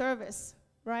miracle service,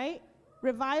 right?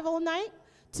 Revival night.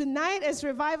 Tonight is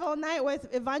Revival Night with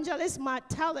Evangelist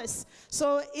Martellus.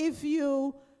 So if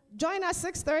you join us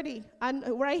 6:30 and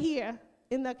right here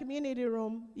in the community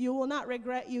room, you will not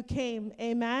regret you came.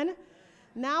 Amen?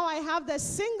 Now I have the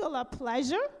singular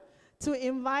pleasure to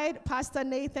invite Pastor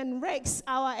Nathan Ricks,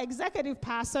 our executive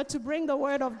pastor, to bring the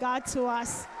word of God to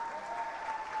us.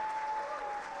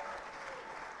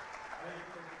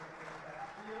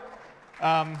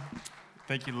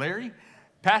 Thank you, Larry.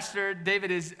 Pastor David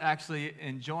is actually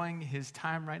enjoying his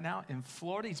time right now in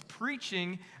Florida. He's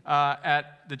preaching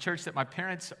at the church that my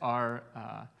parents are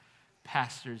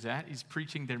pastors at. He's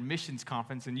preaching their missions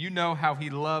conference, and you know how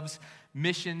he loves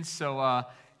missions. So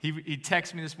he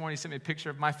texted me this morning. He sent me a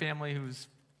picture of my family who's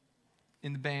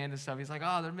in the band and stuff. He's like,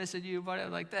 oh, they're missing you, buddy. I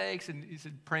was like, thanks. And he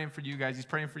said, praying for you guys. He's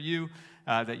praying for you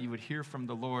that you would hear from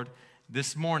the Lord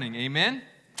this morning. Amen?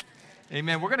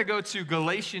 Amen. We're going to go to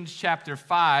Galatians chapter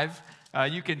 5.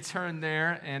 You can turn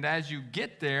there, and as you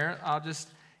get there, I'll just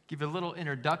give a little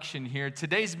introduction here.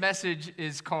 Today's message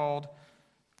is called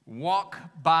Walk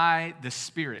by the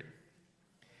Spirit.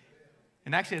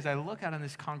 And actually, as I look out on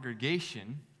this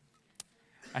congregation,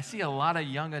 I see a lot of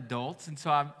young adults, and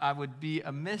so I would be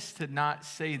amiss to not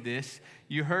say this.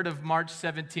 You heard of March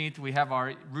 17th. We have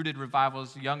our Rooted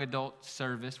Revivals young adult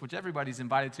service, which everybody's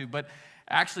invited to, but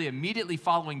actually immediately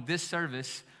following this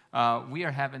service, we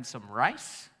are having some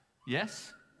rice.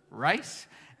 Yes, rice,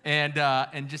 and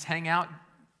just hang out,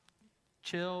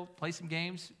 chill, play some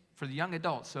games for the young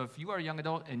adults. So if you are a young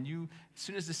adult and you, as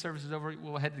soon as this service is over,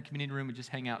 we'll head to the community room and just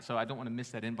hang out. So I don't want to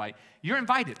miss that invite. You're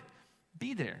invited.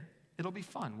 Be there. It'll be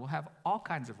fun. We'll have all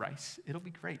kinds of rice. It'll be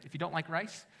great. If you don't like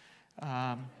rice,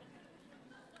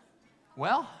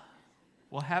 well,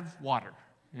 we'll have water.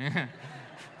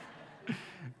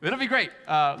 It'll be great.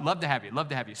 Love to have you. Love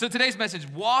to have you. So today's message,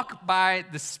 walk by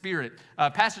the Spirit.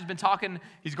 Pastor's been talking.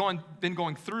 He's been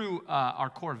going through our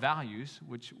core values,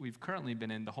 which we've currently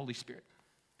been in, the Holy Spirit.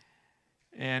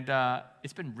 And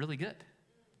it's been really good.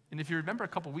 And if you remember a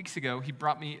couple weeks ago, he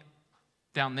brought me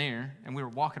down there, and we were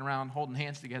walking around holding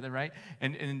hands together, right?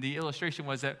 And the illustration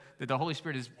was that the Holy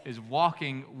Spirit is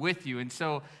walking with you. And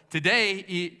so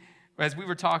today, as we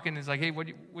were talking, it's like, hey, what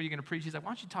are you going to preach? He's like,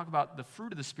 why don't you talk about the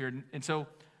fruit of the Spirit? And so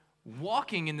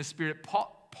walking in the Spirit,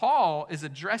 Paul is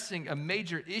addressing a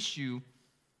major issue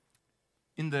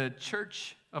in the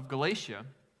church of Galatia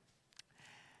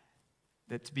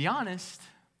that, to be honest,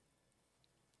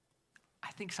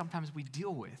 I think sometimes we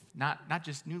deal with, not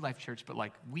just New Life Church, but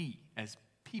like we as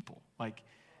people, like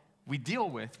we deal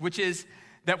with, which is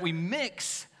that we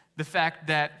mix the fact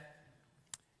that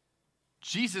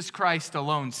Jesus Christ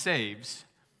alone saves,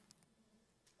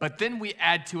 but then we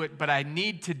add to it, but I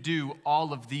need to do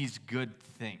all of these good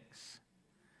things.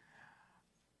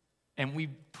 And we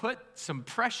put some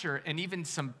pressure and even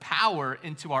some power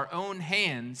into our own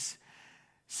hands,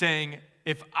 saying,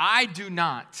 if I do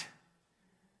not,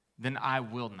 then I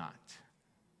will not.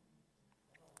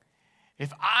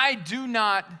 If I do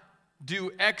not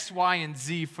do X, Y, and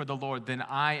Z for the Lord, then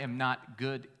I am not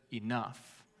good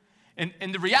enough.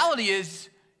 And the reality is,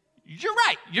 you're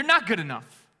right, you're not good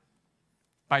enough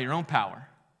by your own power,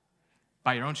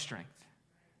 by your own strength,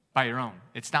 by your own.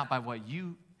 It's not by what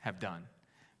you have done,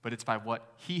 but it's by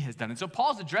what he has done. And so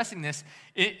Paul's addressing this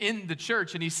in the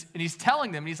church, and he's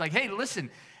telling them, he's like, hey,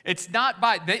 listen, it's not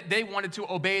by, they wanted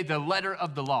to obey the letter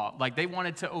of the law. Like they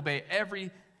wanted to obey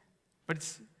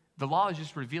but the law is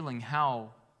just revealing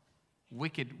how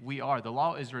wicked we are. The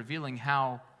law is revealing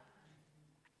how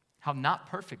not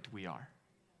perfect we are.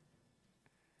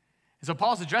 And so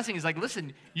Paul's addressing, he's like,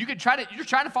 listen, you're trying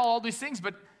to follow all these things,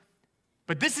 but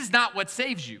this is not what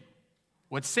saves you.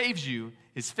 What saves you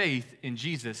is faith in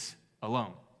Jesus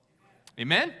alone.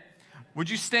 Amen? Would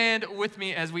you stand with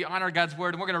me as we honor God's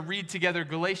word? And we're going to read together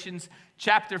Galatians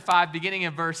chapter 5, beginning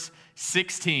in verse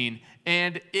 16.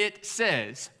 And it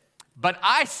says, but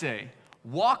I say,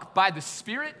 walk by the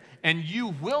Spirit, and you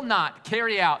will not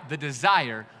carry out the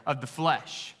desire of the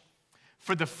flesh.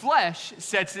 For the flesh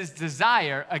sets its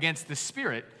desire against the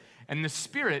Spirit, and the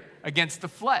Spirit against the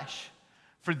flesh.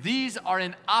 For these are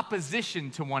in opposition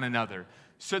to one another,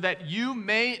 so that you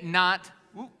may not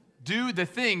do the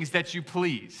things that you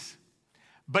please.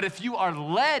 But if you are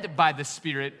led by the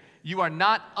Spirit, you are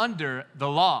not under the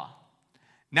law.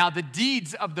 Now the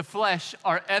deeds of the flesh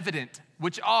are evident,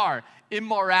 which are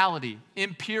immorality,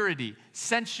 impurity,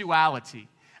 sensuality,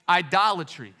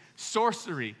 idolatry,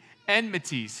 sorcery,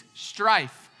 enmities,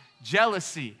 strife,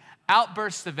 jealousy,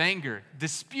 outbursts of anger,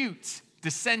 disputes,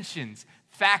 dissensions,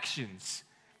 factions,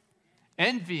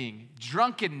 envying,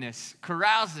 drunkenness,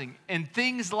 carousing, and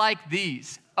things like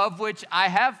these, of which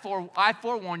I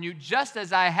forewarn you, just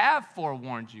as I have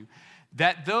forewarned you,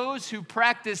 that those who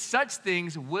practice such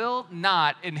things will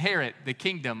not inherit the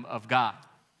kingdom of God.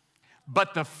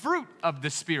 But the fruit of the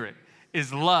Spirit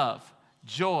is love,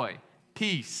 joy,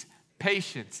 peace,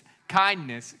 patience,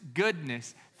 kindness,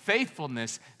 goodness,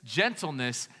 faithfulness,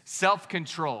 gentleness,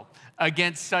 self-control.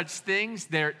 Against such things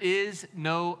there is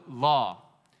no law.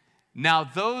 Now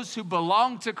those who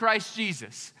belong to Christ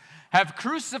Jesus have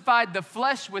crucified the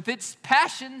flesh with its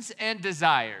passions and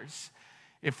desires.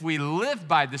 If we live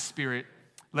by the Spirit,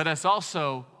 let us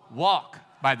also walk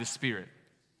by the Spirit.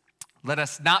 Let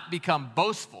us not become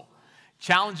boastful,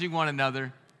 challenging one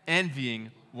another,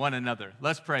 envying one another.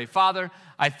 Let's pray. Father,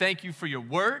 I thank you for your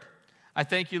word. I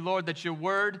thank you, Lord, that your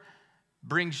word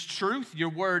brings truth. Your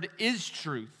word is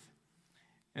truth.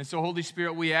 And so, Holy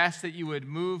Spirit, we ask that you would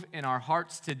move in our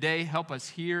hearts today. Help us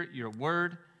hear your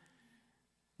word.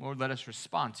 Lord, let us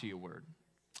respond to your word.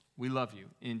 We love you.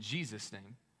 In Jesus'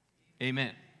 name,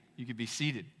 amen. You can be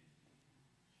seated.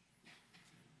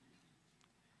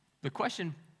 The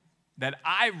question that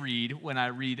I read when I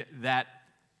read that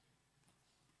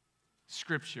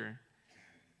scripture,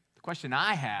 the question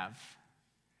I have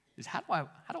is how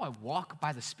do I walk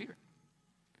by the Spirit?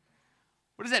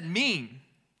 What does that mean?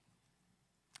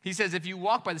 He says, if you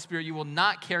walk by the Spirit, you will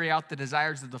not carry out the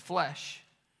desires of the flesh.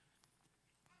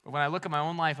 But when I look at my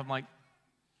own life, I'm like,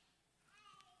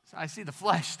 I see the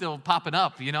flesh still popping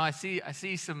up. You know, I see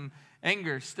some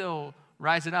anger still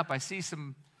rising up. I see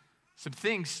some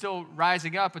things still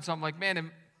rising up. And so I'm like, man,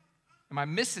 am I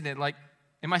missing it? Like,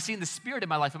 am I seeing the Spirit in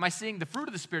my life? Am I seeing the fruit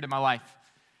of the Spirit in my life?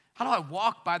 How do I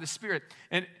walk by the Spirit?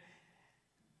 And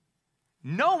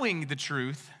knowing the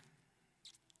truth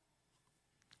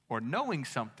or knowing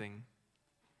something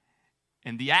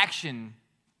and the action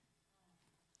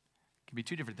can be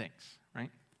two different things, right?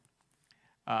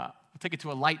 I'll take it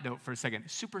to a light note for a second.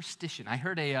 Superstition. I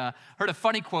heard a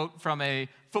funny quote from a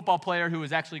football player who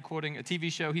was actually quoting a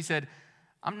TV show. He said,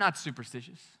 I'm not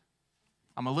superstitious.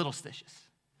 I'm a little stitious.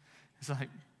 It's like,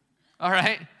 all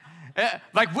right.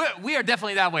 Like, we are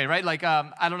definitely that way, right? Like,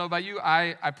 I don't know about you.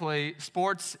 I play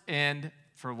sports, and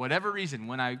for whatever reason,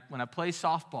 when I play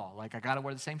softball, like, I got to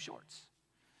wear the same shorts.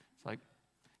 It's like,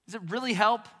 does it really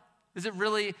help? Is it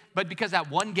really? But because that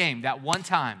one game, that one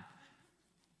time,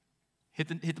 hit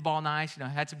the ball nice,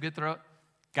 had some good throw,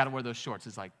 got to wear those shorts.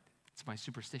 It's like, it's my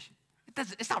superstition.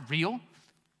 It's not real,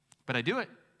 but I do it.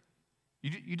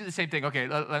 You do the same thing. Okay,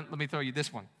 let me throw you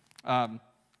this one.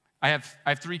 I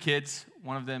have 3 kids.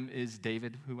 One of them is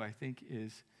David, who I think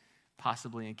is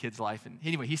possibly in kid's life. And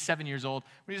anyway, he's 7 years old.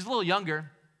 When he was a little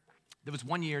younger, there was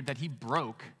one year that he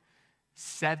broke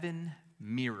 7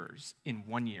 mirrors in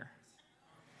 1 year.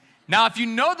 Now, if you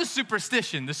know the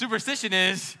superstition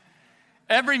is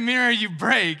every mirror you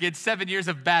break, it's 7 years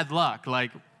of bad luck.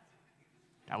 Like,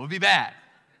 that would be bad.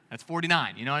 That's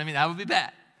 49, you know what I mean? That would be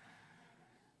bad.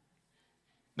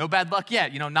 No bad luck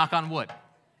yet, knock on wood.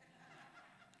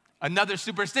 Another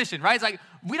superstition, right? It's like,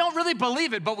 we don't really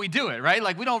believe it, but we do it, right?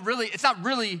 Like, it's not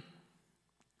really,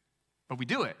 but we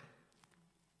do it.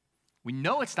 We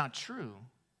know it's not true,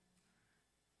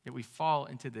 yet we fall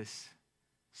into this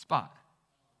spot.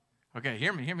 Okay,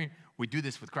 hear me. We do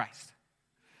this with Christ,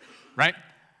 right?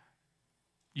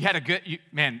 You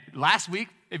had last week,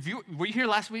 were you here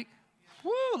last week?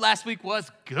 Woo, last week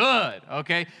was good,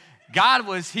 okay? God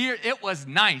was here. It was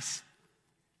nice.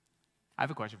 I have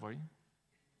a question for you.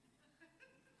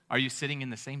 Are you sitting in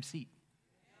the same seat?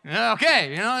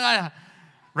 Okay,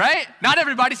 right? Not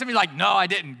everybody. Some of you are like, no, I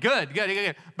didn't. Good.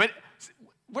 But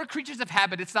we're creatures of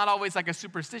habit. It's not always like a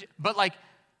superstition. But like,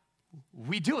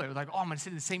 we do it. We're like, I'm going to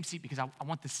sit in the same seat because I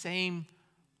want the same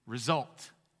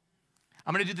result.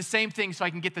 I'm going to do the same thing so I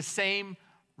can get the same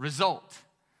result.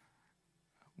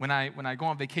 When I go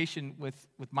on vacation with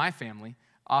my family,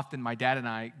 often my dad and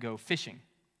I go fishing.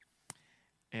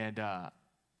 And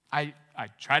I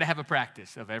try to have a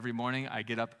practice of every morning I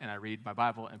get up and I read my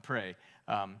Bible and pray,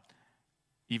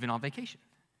 even on vacation.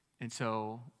 And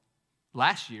so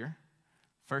last year,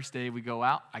 first day we go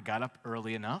out, I got up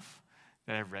early enough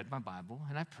that I read my Bible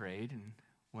and I prayed and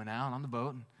went out on the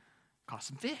boat and caught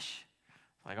some fish.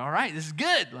 Like, all right, this is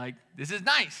good. Like, this is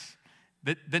nice.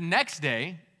 The next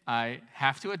day, I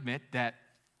have to admit that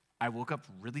I woke up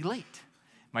really late.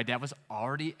 My dad was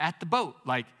already at the boat,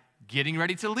 like, getting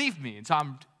ready to leave me. And so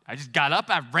I just got up,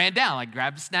 I ran down, like,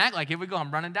 grabbed a snack, like, here we go,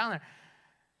 I'm running down there.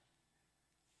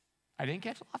 I didn't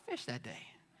catch a lot of fish that day.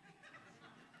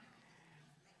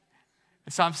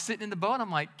 And so I'm sitting in the boat, and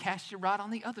I'm like, cast your rod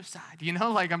on the other side,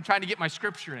 like, I'm trying to get my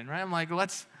scripture in, right? I'm like,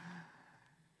 it's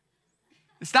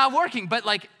not working, but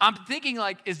like, I'm thinking,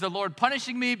 like, is the Lord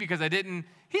punishing me because I didn't?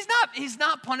 He's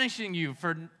not punishing you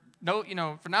for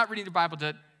for not reading the Bible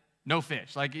to no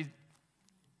fish. Like,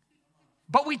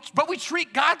 but we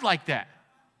treat God like that.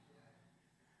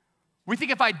 We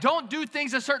think if I don't do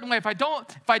things a certain way, if I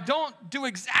don't do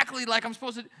exactly like I'm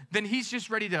supposed to, then he's just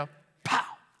ready to pow.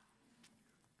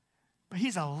 But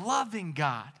he's a loving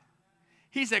God.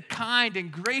 He's a kind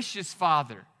and gracious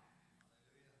Father.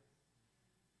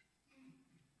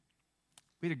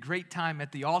 We had a great time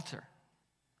at the altar.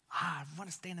 I want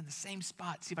to stand in the same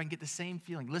spot, see if I can get the same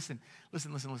feeling. Listen.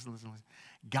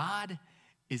 God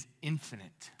is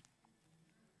infinite.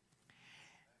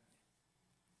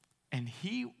 And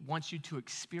he wants you to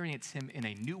experience him in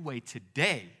a new way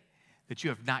today that you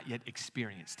have not yet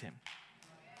experienced him.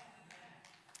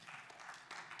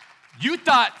 You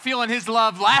thought feeling his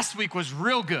love last week was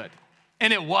real good,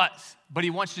 and it was. But he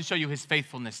wants to show you his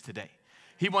faithfulness today.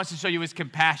 He wants to show you his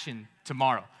compassion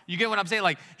tomorrow. You get what I'm saying?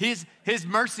 Like, his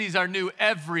mercies are new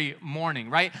every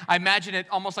morning, right? I imagine it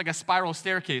almost like a spiral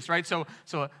staircase, right? So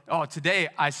today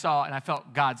I saw and I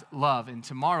felt God's love, and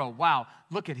tomorrow, wow,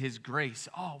 look at his grace.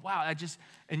 Oh, wow,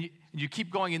 and you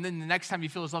keep going, and then the next time you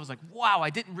feel his love, it's like, wow,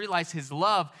 I didn't realize his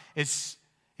love is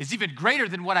even greater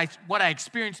than what I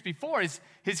experienced before.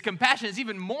 His compassion is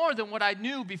even more than what I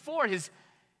knew before. His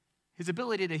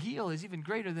ability to heal is even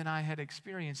greater than I had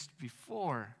experienced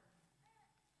before.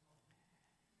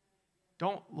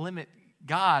 Don't limit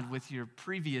God with your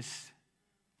previous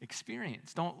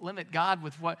experience. Don't limit God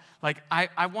with what, like,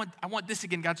 I want this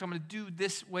again, God, so I'm going to do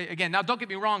this way again. Now, don't get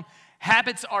me wrong.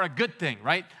 Habits are a good thing,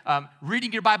 right?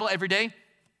 Reading your Bible every day,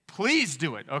 please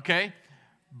do it, okay?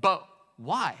 But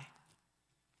why?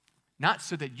 Not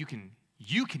so that you can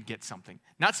get something.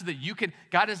 Not so that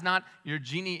God is not your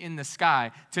genie in the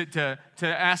sky to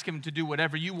ask him to do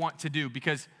whatever you want to do,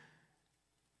 because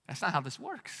that's not how this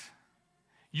works.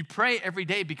 You pray every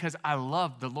day because I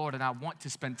love the Lord and I want to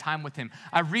spend time with him.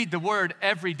 I read the word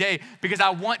every day because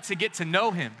I want to get to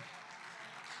know him.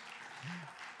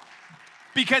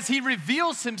 Because he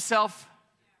reveals himself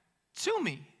to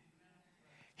me.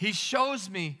 He shows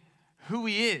me who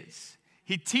he is.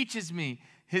 He teaches me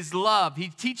his love. He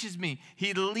teaches me.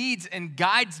 He leads and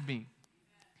guides me.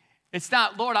 It's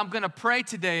not, Lord, I'm going to pray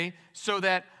today so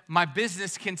that my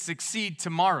business can succeed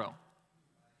tomorrow.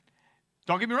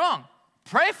 Don't get me wrong.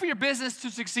 Pray for your business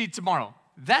to succeed tomorrow.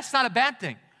 That's not a bad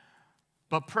thing.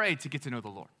 But pray to get to know the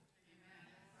Lord.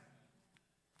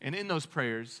 And in those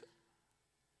prayers,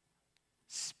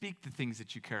 speak the things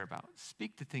that you care about.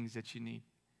 Speak the things that you need.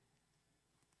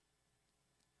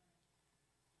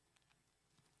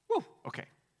 Woo, okay.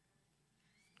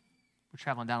 We're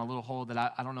traveling down a little hole that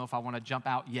I don't know if I want to jump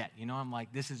out yet. You know, I'm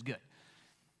like, this is good.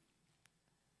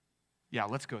 Yeah,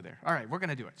 let's go there. All right, we're going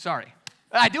to do it. Sorry.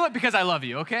 I do it because I love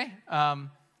you, okay?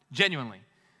 Genuinely.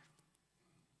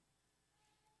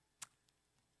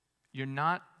 You're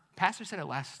not, Pastor said it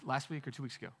last week or 2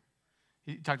 weeks ago.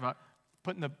 He talked about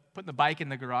putting the bike in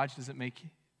the garage doesn't make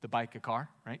the bike a car,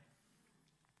 right?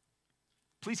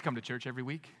 Please come to church every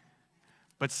week.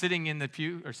 But sitting in the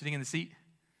pew or sitting in the seat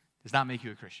does not make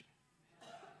you a Christian.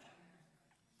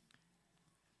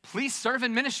 Please serve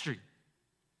in ministry.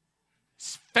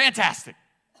 It's fantastic.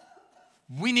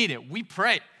 We need it. We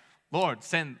pray, Lord,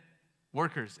 send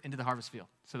workers into the harvest field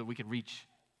so that we can reach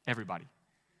everybody.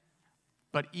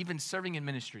 But even serving in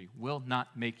ministry will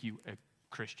not make you a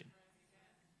Christian.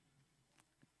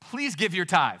 Please give your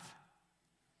tithe.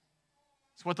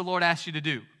 It's what the Lord asks you to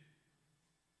do.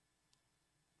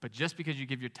 But just because you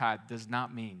give your tithe does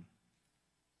not mean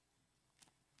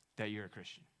that you're a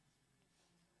Christian.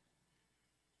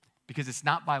 Because it's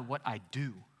not by what I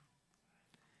do.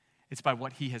 It's by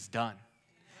what he has done.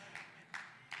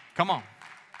 Come on.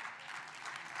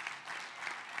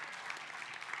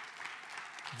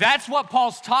 That's what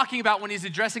Paul's talking about when he's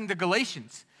addressing the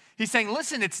Galatians. He's saying,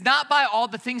 listen, it's not by all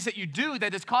the things that you do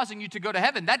that is causing you to go to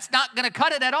heaven. That's not going to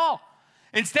cut it at all.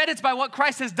 Instead, it's by what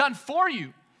Christ has done for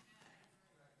you.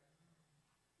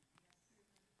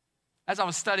 As I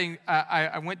was studying,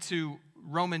 I went to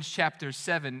Romans chapter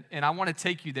 7, and I want to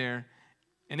take you there,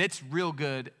 and it's real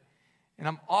good, and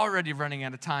I'm already running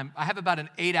out of time. I have about an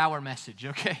 8-hour message,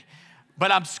 okay?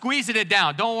 But I'm squeezing it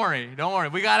down. Don't worry.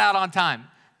 We got out on time.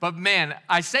 But man,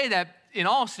 I say that in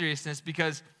all seriousness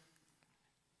because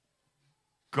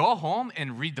go home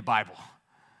and read the Bible.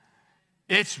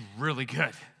 It's really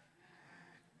good.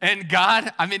 And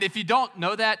God, I mean, if you don't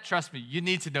know that, trust me, you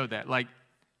need to know that. Like,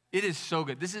 it is so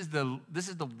good. This is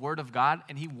the Word of God,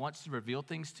 and he wants to reveal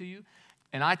things to you.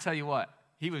 And I tell you what,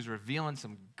 he was revealing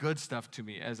some good stuff to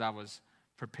me as I was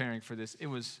preparing for this. It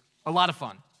was a lot of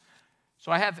fun.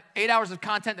 So I have 8 hours of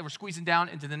content that we're squeezing down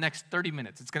into the next 30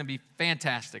 minutes. It's going to be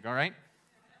fantastic, all right?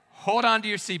 Hold on to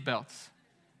your seatbelts.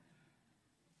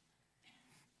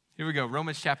 Here we go,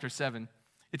 Romans chapter 7.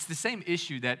 It's the same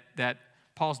issue that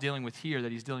Paul's dealing with here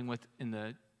that he's dealing with in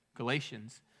the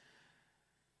Galatians.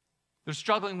 They're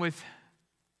struggling with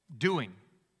doing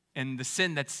and the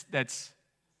sin that's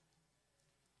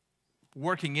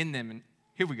working in them. And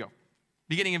here we go,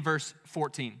 beginning in verse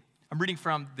 14. I'm reading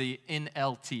from the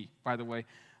NLT, by the way.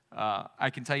 I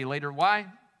can tell you later why.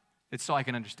 It's so I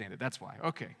can understand it. That's why.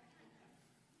 Okay.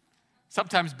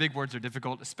 Sometimes big words are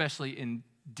difficult, especially in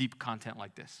deep content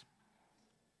like this.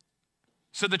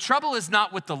 So the trouble is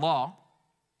not with the law,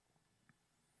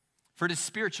 for it is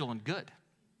spiritual and good.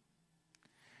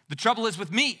 The trouble is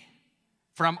with me,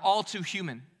 for I'm all too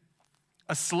human,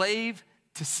 a slave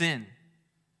to sin.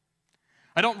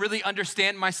 I don't really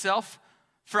understand myself,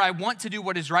 for I want to do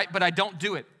what is right, but I don't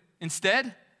do it.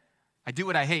 Instead, I do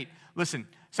what I hate. Listen,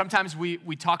 sometimes we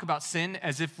talk about sin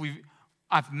as if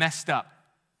I've messed up.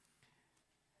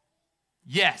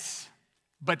 Yes,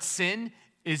 but sin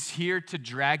is here to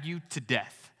drag you to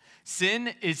death.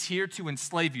 Sin is here to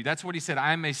enslave you. That's what he said.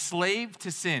 I am a slave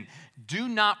to sin. Do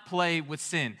not play with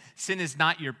sin. Sin is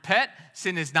not your pet.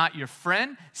 Sin is not your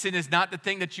friend. Sin is not the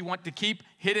thing that you want to keep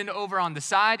hidden over on the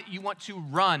side. You want to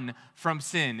run from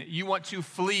sin. You want to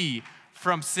flee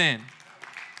from sin.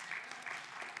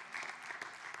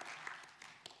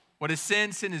 What is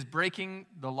sin? Sin is breaking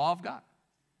the law of God.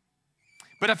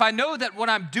 But if I know that what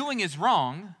I'm doing is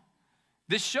wrong,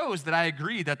 this shows that I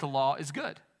agree that the law is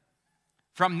good.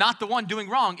 For I'm not the one doing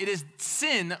wrong. It is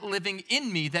sin living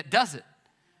in me that does it.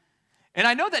 And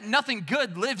I know that nothing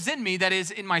good lives in me that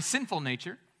is in my sinful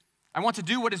nature. I want to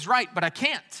do what is right, but I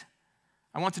can't.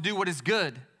 I want to do what is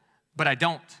good, but I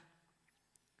don't.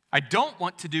 I don't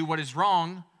want to do what is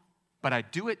wrong, but I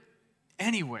do it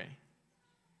anyway.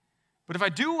 But if I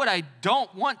do what I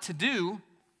don't want to do,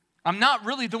 I'm not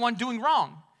really the one doing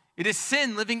wrong. It is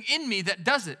sin living in me that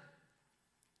does it.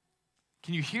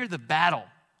 Can you hear the battle?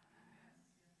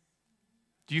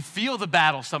 Do you feel the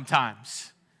battle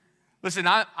sometimes? Listen,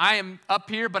 I am up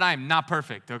here, but I am not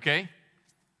perfect, okay?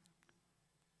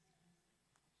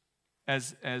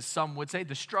 as some would say,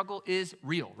 the struggle is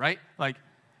real, right? Like,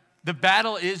 the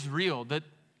battle is real. But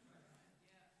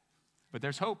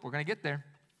there's hope. We're going to get there.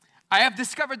 I have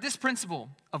discovered this principle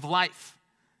of life,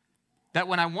 that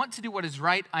when I want to do what is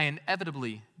right, I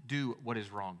inevitably do what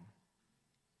is wrong.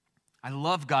 I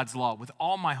love God's law with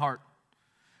all my heart.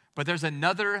 But there's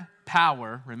another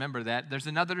power, remember that, there's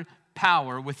another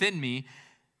power within me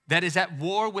that is at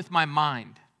war with my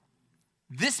mind.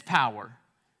 This power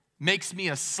makes me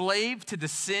a slave to the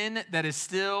sin that is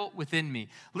still within me.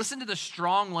 Listen to the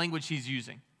strong language he's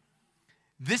using.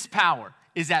 This power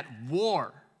is at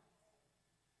war,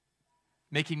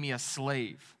 making me a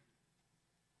slave.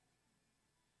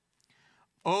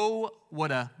 Oh,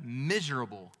 what a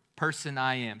miserable person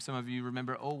I am. Some of you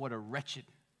remember, oh, what a wretched.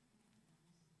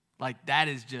 Like, that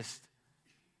is just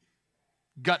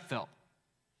gut felt.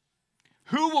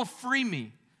 Who will free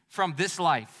me from this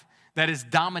life that is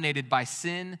dominated by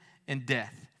sin and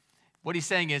death? What he's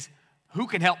saying is, who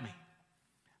can help me?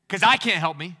 Because I can't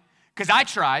help me, because I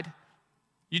tried.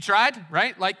 You tried,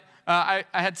 right? Like, I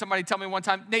had somebody tell me one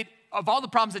time, Nate, of all the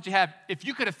problems that you have, if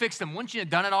you could have fixed them, wouldn't you have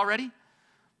done it already?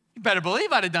 You better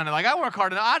believe I'd have done it. Like, I work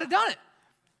hard enough, I'd have done it.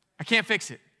 I can't fix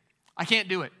it. I can't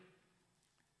do it.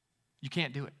 You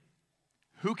can't do it.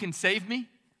 Who can save me?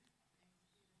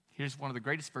 Here's one of the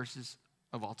greatest verses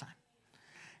of all time.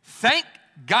 Thank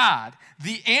God,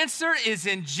 the answer is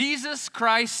in Jesus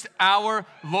Christ our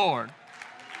Lord.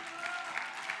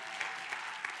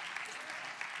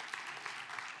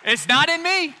 It's not in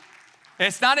me.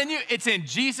 It's not in you. It's in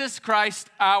Jesus Christ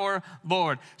our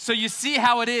Lord. So you see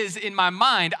how it is in my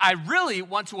mind. I really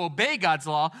want to obey God's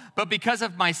law, but because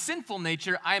of my sinful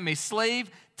nature, I am a slave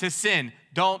to sin.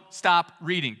 Don't stop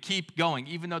reading. Keep going.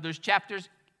 Even though there's chapters,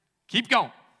 keep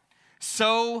going.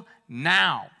 So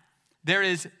now, there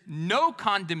is no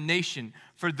condemnation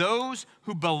for those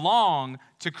who belong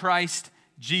to Christ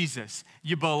Jesus.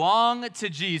 You belong to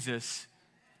Jesus,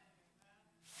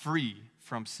 free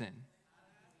from sin.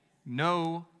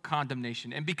 No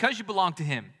condemnation. And because you belong to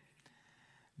him,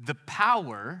 the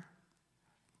power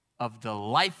of the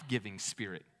life-giving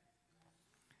Spirit,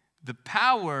 the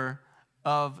power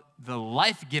of the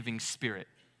life-giving Spirit,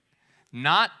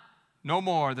 no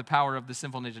more the power of the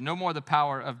sinful nature, no more the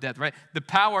power of death, right? The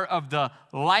power of the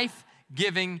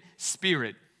life-giving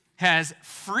Spirit has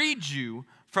freed you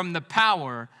from the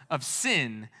power of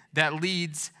sin that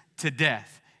leads to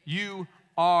death. You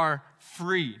are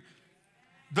free.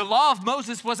 The law of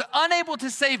Moses was unable to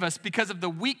save us because of the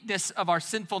weakness of our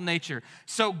sinful nature.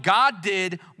 So God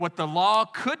did what the law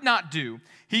could not do.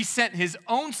 He sent his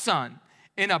own son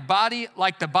in a body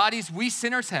like the bodies we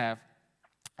sinners have.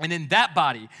 And in that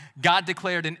body, God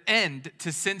declared an end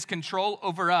to sin's control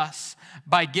over us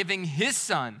by giving his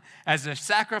son as a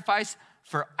sacrifice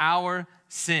for our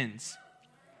sins.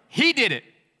 He did it.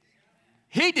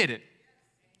 He did it.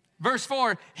 Verse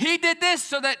 4, he did this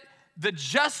so that the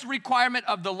just requirement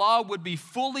of the law would be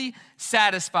fully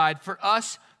satisfied for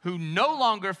us who no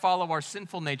longer follow our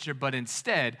sinful nature, but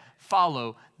instead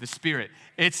follow the Spirit.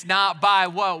 It's not by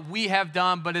what we have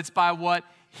done, but it's by what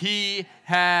he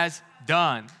has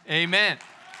done. Amen.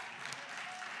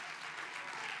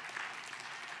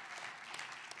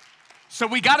 So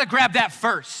we got to grab that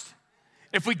first.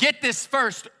 If we get this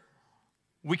first,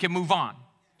 we can move on.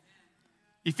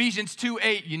 Ephesians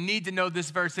 2:8, you need to know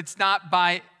this verse. It's not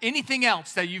by anything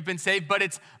else that you've been saved, but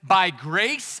it's by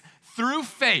grace through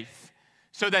faith,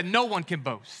 so that no one can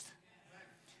boast.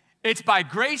 It's by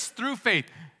grace through faith.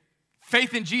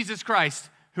 Faith in Jesus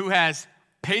Christ, who has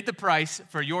paid the price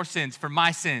for your sins, for my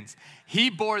sins.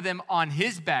 He bore them on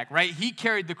his back, right? He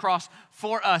carried the cross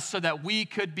for us so that we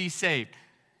could be saved.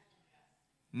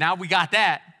 Now we got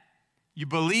that. You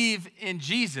believe in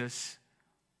Jesus.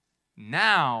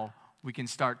 Now we can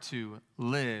start to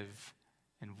live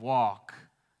and walk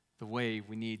the way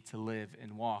we need to live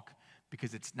and walk,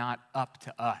 because it's not up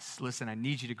to us. Listen, I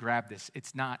need you to grab this.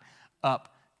 It's not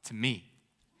up to me.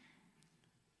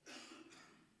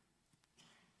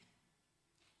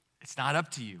 It's not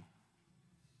up to you.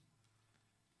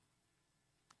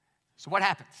 So what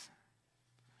happens?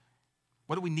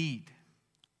 What do we need?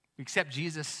 We accept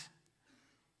Jesus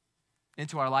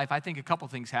into our life. I think a couple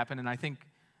things happen, and I think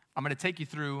I'm going to take you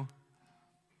through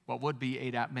what would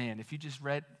be man, if you just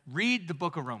read the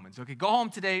book of Romans, okay? Go home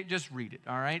today, just read it,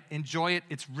 all right? Enjoy it.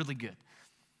 It's really good.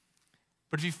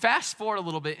 But if you fast forward a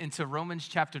little bit into Romans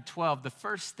chapter 12, the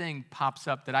first thing pops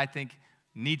up that I think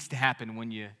needs to happen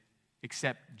when you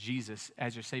accept Jesus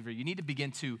as your Savior. You need to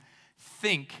begin to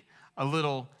think a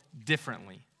little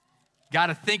differently. Got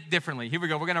to think differently. Here we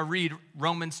go. We're going to read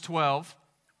Romans 12,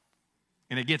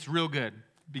 and it gets real good.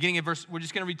 Beginning of verse, we're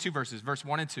just going to read two verses, verse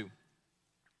 1 and 2.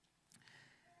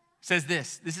 says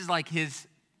this. This is like he's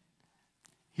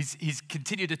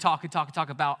continued to talk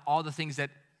about all the things that,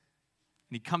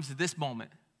 and he comes to this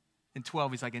moment in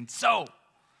 12. He's like, and so,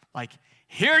 like,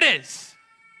 here it is.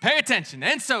 Pay attention.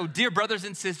 And so, dear brothers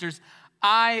and sisters,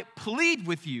 I plead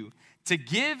with you to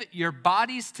give your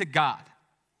bodies to God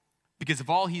because of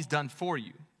all he's done for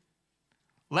you.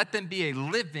 Let them be a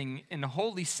living and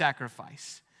holy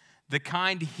sacrifice, the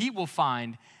kind he will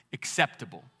find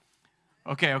acceptable.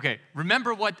 Okay.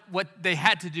 Remember what they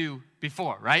had to do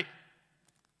before, right?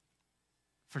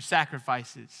 For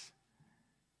sacrifices,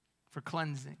 for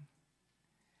cleansing.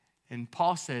 And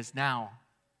Paul says, now,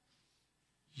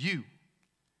 you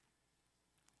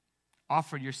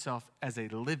offer yourself as a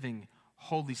living,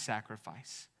 holy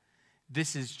sacrifice.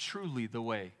 This is truly the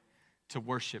way to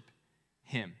worship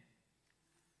him.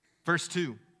 Verse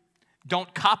 2,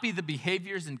 don't copy the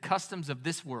behaviors and customs of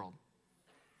this world,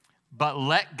 but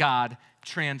let God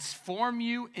transform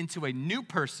you into a new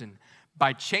person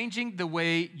by changing the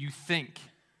way you think.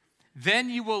 Then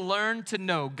you will learn to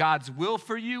know God's will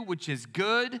for you, which is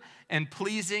good and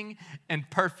pleasing and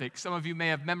perfect. Some of you may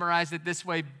have memorized it this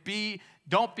way.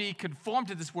 Don't be conformed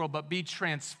to this world, but be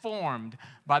transformed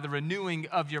by the renewing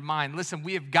of your mind. Listen,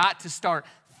 we have got to start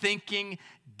thinking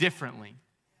differently.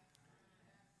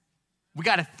 We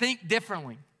got to think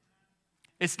differently.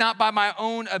 It's not by my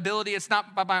own ability. It's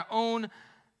not by my own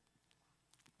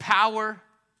power.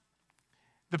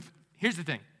 Here's the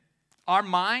thing. Our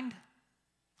mind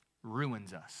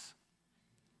ruins us.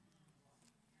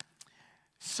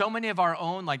 So many of our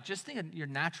own, like just think of your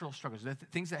natural struggles, the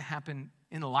things that happen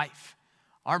in life.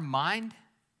 Our mind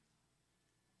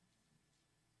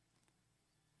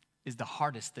is the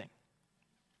hardest thing.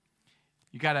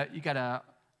 You got a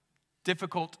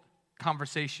difficult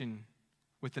conversation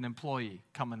with an employee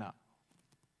coming up,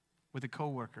 with a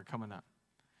coworker coming up.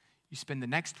 You spend the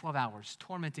next 12 hours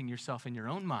tormenting yourself in your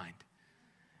own mind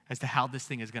as to how this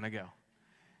thing is going to go.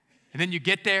 And then you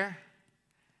get there,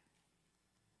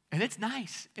 and it's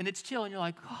nice, and it's chill, and you're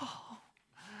like, oh,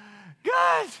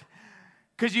 good.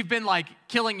 Because you've been like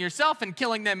killing yourself and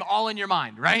killing them all in your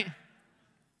mind, right?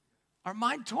 Our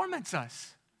mind torments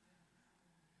us.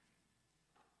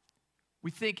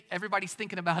 We think everybody's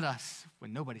thinking about us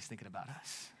when nobody's thinking about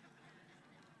us.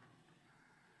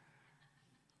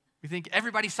 We think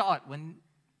everybody saw it when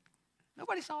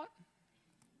nobody saw it.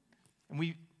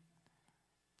 And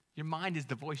your mind is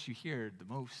the voice you hear the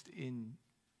most in,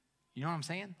 you know what I'm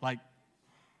saying? Like,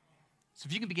 so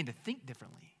if you can begin to think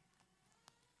differently,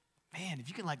 man, if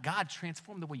you can let God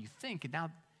transform the way you think, and now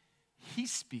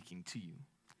he's speaking to you,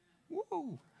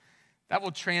 woo, that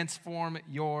will transform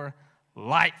your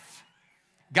life.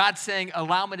 God's saying,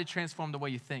 allow me to transform the way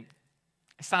you think.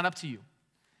 It's not up to you.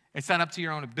 It's not up to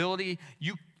your own ability.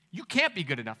 You can't be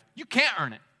good enough. You can't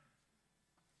earn it.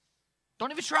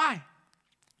 Don't even try.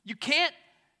 You can't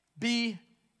be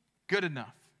good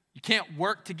enough. You can't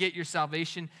work to get your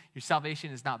salvation. Your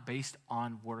salvation is not based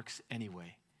on works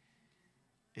anyway.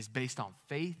 It's based on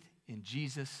faith in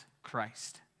Jesus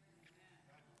Christ.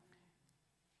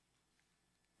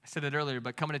 I said it earlier,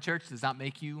 but coming to church does not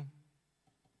make you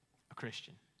a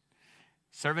Christian.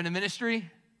 Serving in ministry,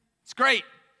 it's great.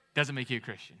 Doesn't make you a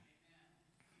Christian.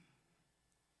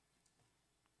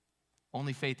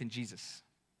 Only faith in Jesus.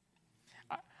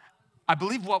 I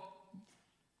believe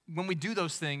when we do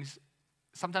those things,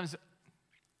 sometimes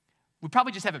we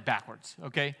probably just have it backwards,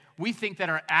 okay? We think that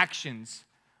our actions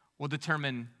will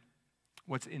determine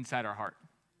what's inside our heart,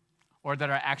 or that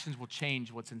our actions will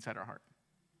change what's inside our heart.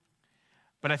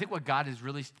 But I think what God is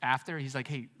really after, he's like,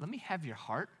 hey, let me have your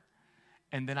heart,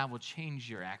 and then I will change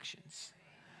your actions.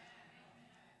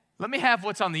 Let me have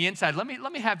what's on the inside. Let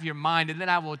me have your mind, and then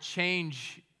I will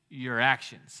change your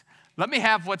actions. Let me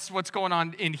have what's going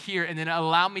on in here, and then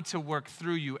allow me to work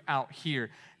through you out here.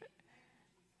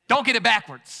 Don't get it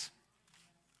backwards.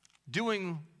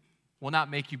 Doing will not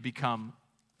make you become,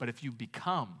 but if you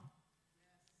become,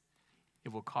 it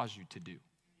will cause you to do.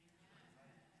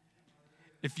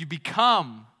 If you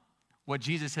become what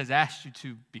Jesus has asked you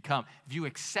to become, if you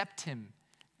accept him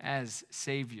as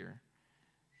Savior,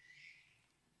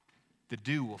 the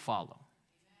do will follow.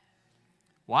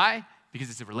 Why? Because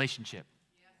it's a relationship.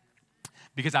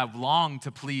 Because I long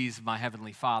to please my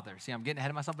Heavenly Father. See, I'm getting ahead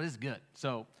of myself, but this is good.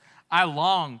 So I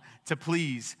long to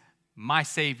please my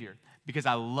Savior because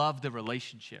I love the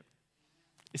relationship.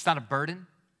 It's not a burden.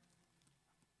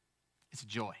 It's a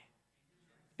joy.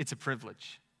 It's a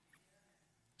privilege.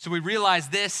 So we realize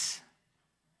this.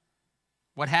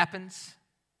 What happens?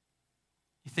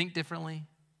 You think differently.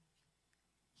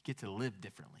 You get to live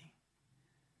differently.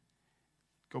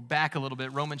 Go back a little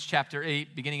bit. Romans chapter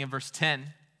 8, beginning in verse 10.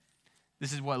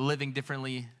 This is what living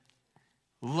differently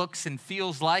looks and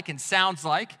feels like and sounds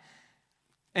like.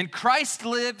 And Christ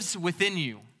lives within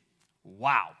you.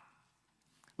 Wow.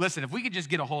 Listen, if we could just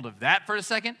get a hold of that for a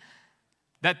second,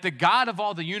 that the God of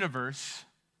all the universe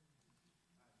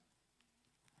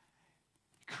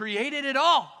created it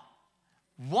all,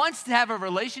 wants to have a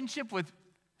relationship with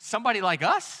somebody like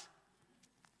us.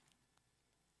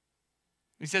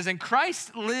 He says, and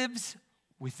Christ lives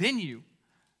within you,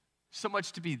 so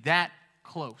much to be that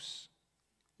close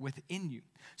within you.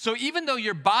 So even though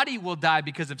your body will die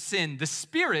because of sin, the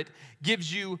Spirit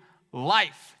gives you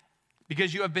life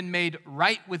because you have been made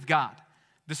right with God.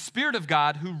 The Spirit of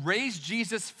God who raised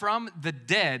Jesus from the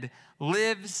dead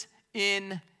lives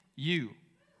in you.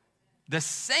 The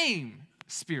same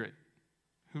Spirit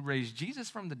who raised Jesus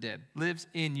from the dead lives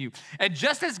in you. And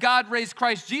just as God raised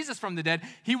Christ Jesus from the dead,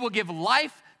 he will give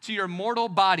life to your mortal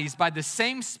bodies by the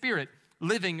same Spirit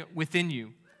living within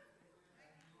you.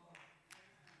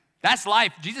 That's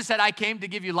life. Jesus said, I came to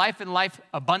give you life and life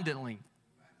abundantly.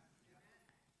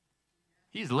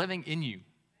 He's living in you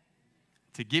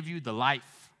to give you the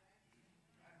life.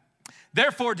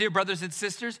 Therefore, dear brothers and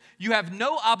sisters, you have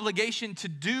no obligation to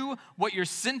do what your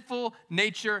sinful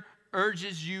nature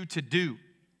urges you to do.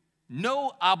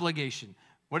 No obligation.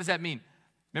 What does that mean?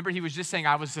 Remember, he was just saying,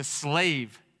 I was a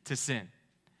slave to sin.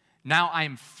 Now I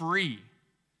am free.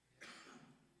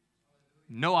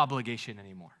 No obligation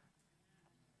anymore.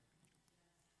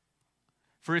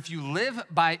 For if you live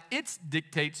by its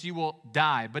dictates, you will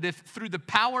die. But if through the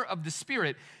power of the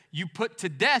Spirit you put to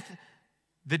death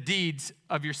the deeds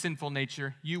of your sinful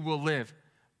nature, you will live.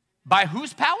 By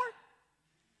whose power?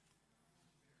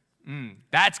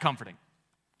 That's comforting.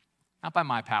 Not by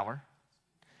my power.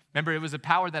 Remember, it was a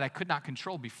power that I could not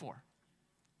control before.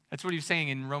 That's what he was saying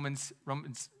in Romans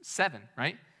 7,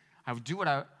 right? I would do what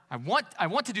I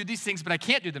want to do these things, but I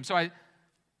can't do them. So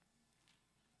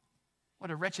what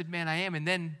a wretched man I am. And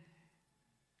then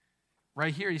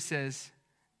right here he says,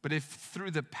 but if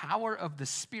through the power of the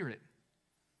Spirit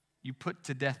you put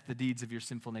to death the deeds of your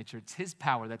sinful nature, it's his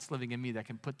power that's living in me that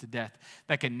can put to death,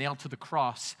 that can nail to the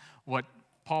cross what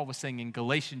Paul was saying in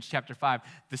Galatians chapter 5,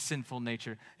 the sinful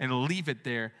nature, and leave it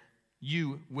there,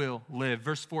 you will live.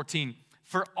 Verse 14,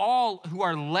 for all who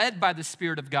are led by the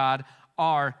Spirit of God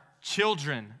are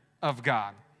children of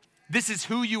God. This is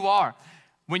who you are.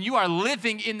 When you are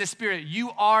living in the Spirit,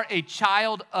 you are a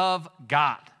child of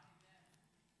God.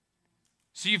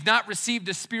 So you've not received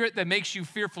a spirit that makes you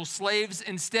fearful slaves.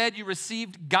 Instead, you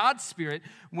received God's Spirit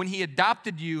when he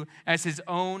adopted you as his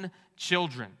own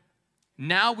children.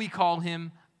 Now we call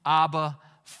him Abba,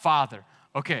 Father.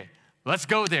 Okay, let's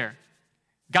go there.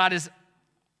 God is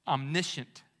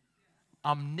omniscient,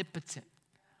 omnipotent.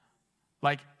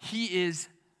 Like he is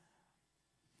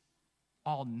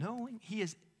all-knowing.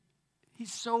 He's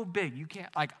so big.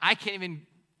 I can't even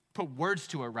put words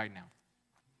to it right now.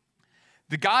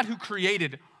 The God who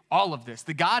created all of this,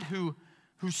 the God who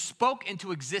spoke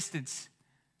into existence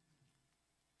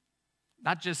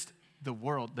not just the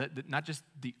world, not just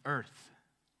the earth,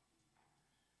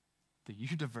 the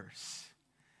universe,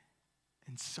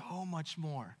 and so much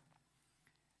more,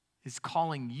 is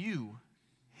calling you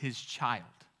his child.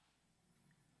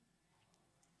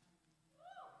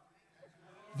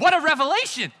 What a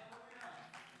revelation!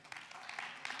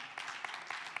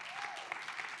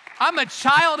 I'm a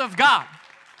child of God.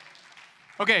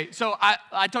 Okay, so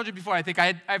I told you before, I think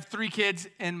I have 3 kids,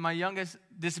 and my youngest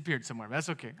disappeared somewhere. But that's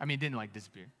okay. I mean, didn't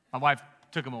disappear. My wife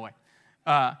took him away.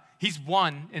 He's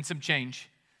 1 and some change.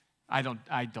 I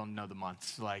don't know the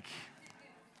months.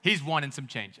 He's 1 and some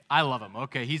change. I love him.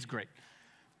 Okay, he's great.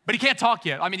 But he can't talk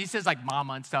yet. I mean, he says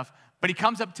mama and stuff. But he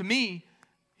comes up to me.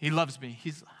 He loves me.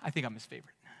 I think I'm his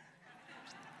favorite.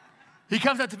 He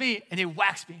comes up to me, and he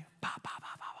whacks me. Bah, bah, bah,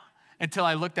 bah, bah, until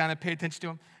I look down and pay attention to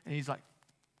him, and he's like,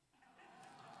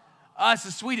 oh, it's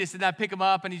the sweetest. And I pick him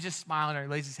up, and he's just smiling, or he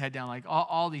lays his head down,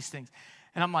 all these things.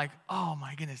 And I'm like, oh,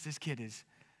 my goodness, this kid is,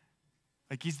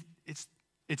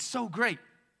 it's so great.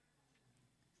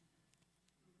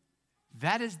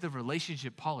 That is the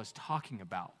relationship Paul is talking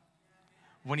about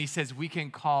when he says we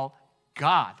can call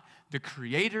God, the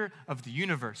creator of the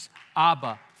universe,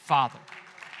 Abba, Father.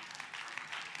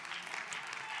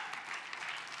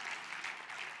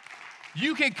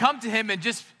 You can come to him and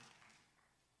just,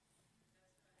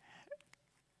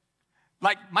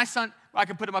 my son, I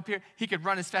can put him up here. He could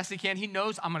run as fast as he can. He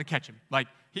knows I'm going to catch him.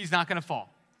 He's not going to fall,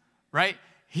 right?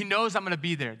 He knows I'm going to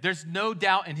be there. There's no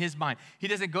doubt in his mind. He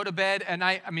doesn't go to bed at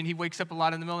night. I mean, he wakes up a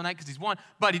lot in the middle of the night because he's 1,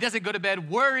 but he doesn't go to bed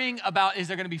worrying about, is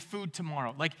there going to be food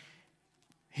tomorrow?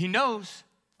 He knows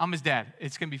I'm his dad.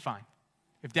 It's going to be fine.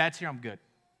 If dad's here, I'm good.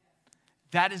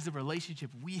 That is the relationship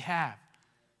we have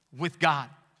with God.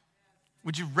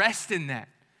 Would you rest in that?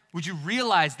 Would you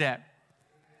realize that?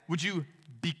 Would you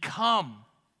become,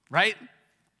 right?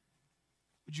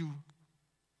 Would you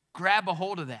grab a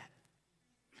hold of that?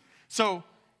 So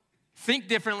think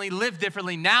differently, live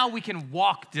differently. Now we can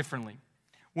walk differently.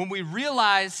 When we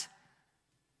realize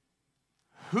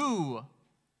who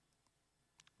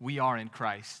we are in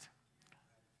Christ.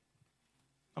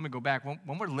 Let me go back.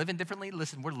 When we're living differently,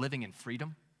 listen, we're living in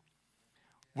freedom.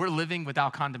 We're living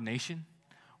without condemnation.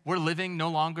 We're living no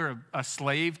longer a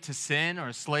slave to sin or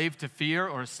a slave to fear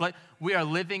or a slave. We are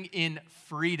living in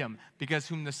freedom because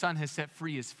whom the Son has set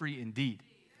free is free indeed.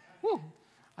 Woo.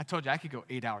 I told you I could go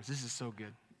 8 hours. This is so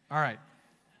good. All right.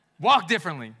 Walk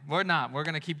differently. We're not. We're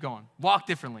going to keep going. Walk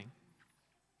differently.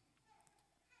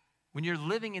 When you're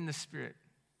living in the Spirit.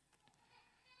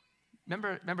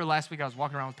 Remember last week I was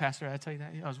walking around with Pastor? Did I tell you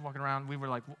that? I was walking around. We were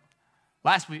like,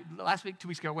 last week, 2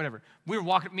 weeks ago, whatever. We were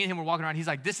walking, me and him were walking around. He's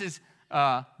like, this is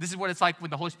what it's like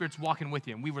when the Holy Spirit's walking with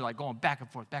you. And we were like going back and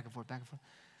forth, back and forth, back and forth.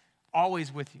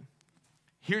 Always with you.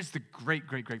 Here's the great,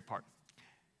 great, great part.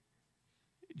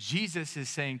 Jesus is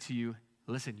saying to you,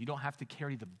 listen, you don't have to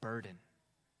carry the burden.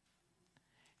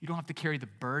 You don't have to carry the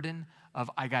burden of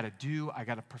I got to do, I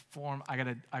got to perform, I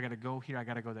got to go here, I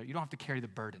got to go there. You don't have to carry the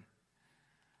burden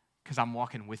because I'm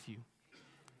walking with you.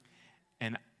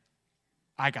 And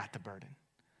I got the burden.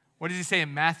 What does he say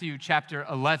in Matthew chapter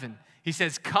 11? He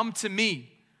says, come to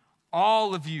me,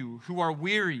 all of you who are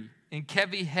weary and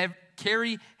carry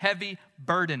heavy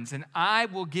burdens, and I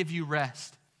will give you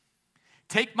rest.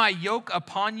 Take my yoke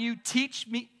upon you, teach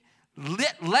me,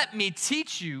 let me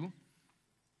teach you,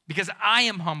 because I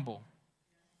am humble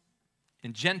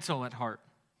and gentle at heart,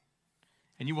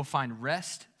 and you will find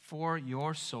rest for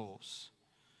your souls.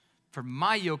 For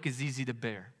my yoke is easy to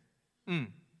bear,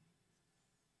 and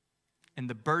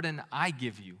the burden I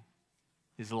give you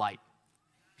is light.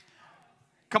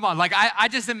 Come on, like I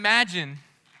just imagine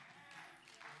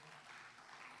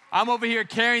I'm over here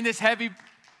carrying this heavy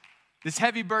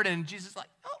burden, and Jesus is like,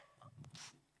 oh.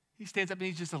 He stands up and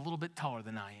he's just a little bit taller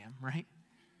than I am, right?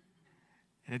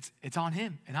 And it's on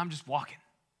him, and I'm just walking.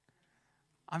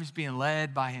 I'm just being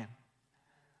led by him.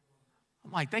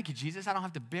 I'm like, thank you, Jesus. I don't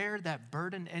have to bear that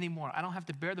burden anymore. I don't have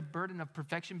to bear the burden of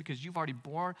perfection because you've already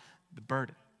bore the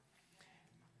burden.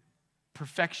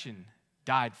 Perfection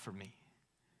died for me.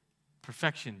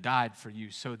 Perfection died for you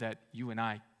so that you and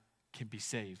I can be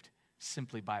saved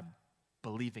simply by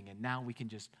believing. And now we can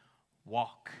just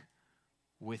walk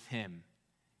with him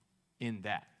in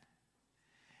that.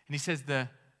 And he says,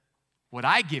 what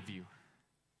I give you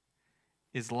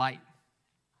is light.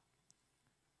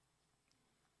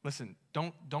 Listen,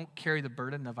 don't carry the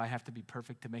burden of I have to be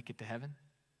perfect to make it to heaven.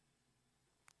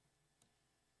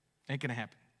 Ain't gonna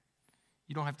happen.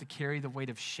 You don't have to carry the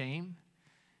weight of shame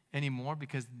anymore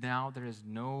because now there is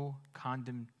no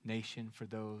condemnation for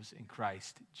those in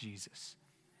Christ Jesus.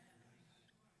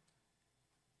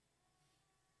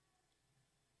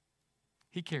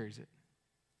 He carries it.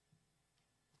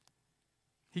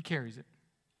 He carries it.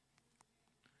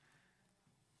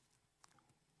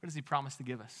 What does he promise to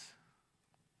give us?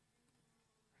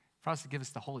 He promised to give us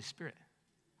the Holy Spirit.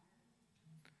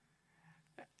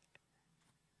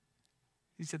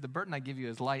 He said, the burden I give you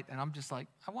is light. And I'm just like,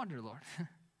 I wonder, Lord.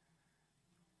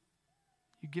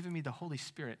 You've given me the Holy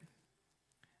Spirit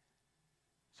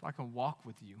so I can walk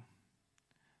with you,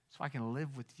 so I can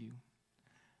live with you,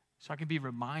 so I can be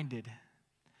reminded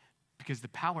because the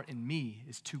power in me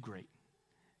is too great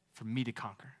for me to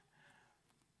conquer.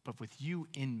 But with you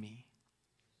in me,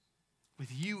 we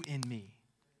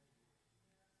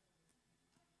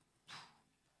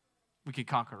can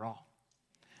conquer all.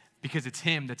 Because it's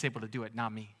him that's able to do it,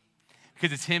 not me.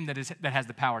 Because it's him that has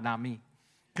the power, not me.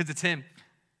 Because it's him.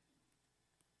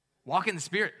 Walk in the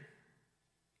Spirit.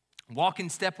 Walk in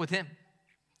step with him.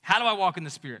 How do I walk in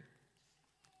the Spirit?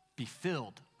 Be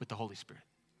filled with the Holy Spirit.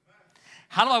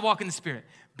 How do I walk in the Spirit?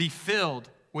 Be filled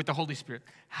with the Holy Spirit.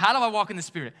 How do I walk in the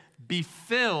Spirit? Be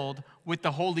filled with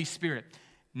the Holy Spirit.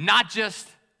 Not just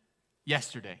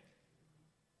yesterday.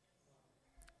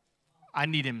 I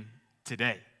need him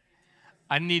today.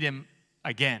 I need him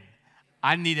again.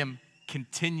 I need him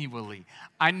continually.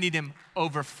 I need him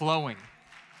overflowing.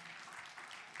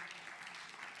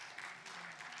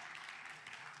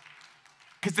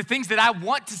 Because the things that I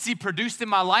want to see produced in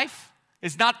my life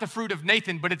is not the fruit of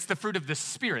Nathan, but it's the fruit of the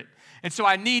Spirit. And so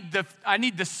I need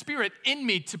the Spirit in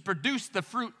me to produce the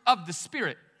fruit of the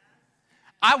Spirit.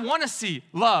 I want to see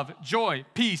love, joy,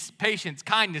 peace, patience,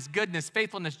 kindness, goodness,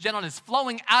 faithfulness, gentleness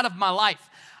flowing out of my life.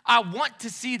 I want to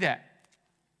see that.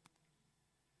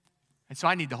 And so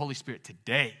I need the Holy Spirit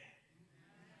today.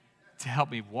 to help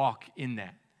me walk in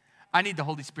that. I need the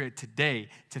Holy Spirit today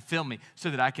to fill me so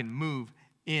that I can move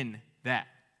in that.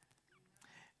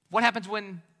 What happens when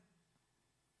a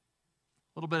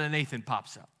little bit of Nathan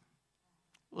pops up?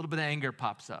 A little bit of anger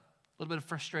pops up. A little bit of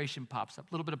frustration pops up.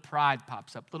 A little bit of pride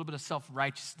pops up. A little bit of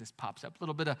self-righteousness pops up. A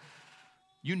little bit of,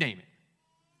 you name it.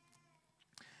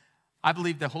 I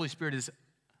believe the Holy Spirit is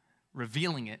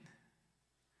revealing it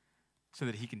so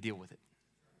that he can deal with it.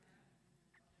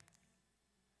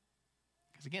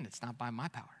 Because again, it's not by my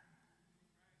power.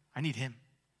 I need him.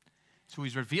 So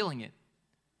he's revealing it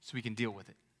so we can deal with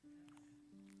it.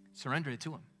 Surrender it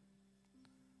to him.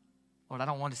 Lord, I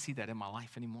don't want to see that in my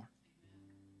life anymore.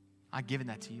 I've given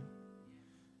that to you.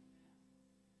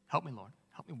 Help me, Lord.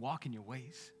 Help me walk in your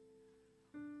ways.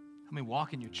 Help me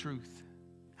walk in your truth.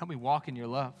 Help me walk in your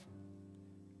love.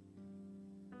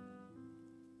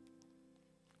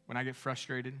 When I get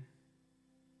frustrated,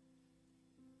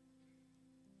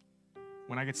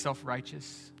 when I get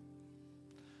self-righteous,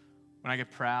 when I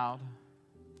get proud,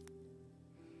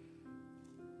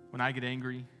 when I get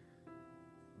angry,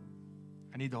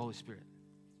 I need the Holy Spirit.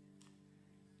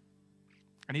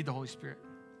 I need the Holy Spirit.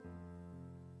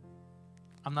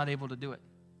 I'm not able to do it.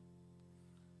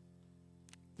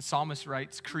 The psalmist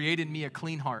writes, "Create in me a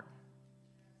clean heart."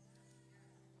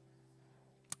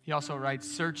 He also writes,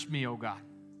 "Search me, O God,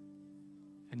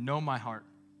 and know my heart.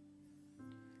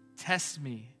 Test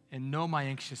me and know my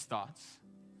anxious thoughts.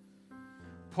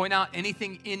 Point out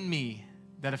anything in me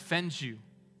that offends you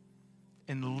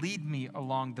and lead me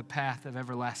along the path of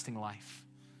everlasting life."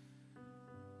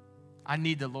 I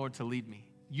need the Lord to lead me.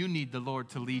 You need the Lord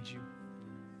to lead you.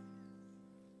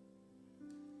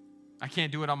 I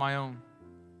can't do it on my own.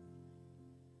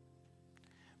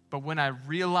 But when I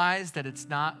realize that it's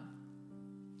not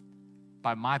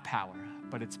by my power,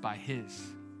 but it's by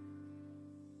his,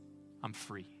 I'm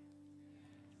free.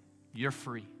 You're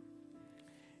free.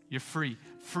 You're free.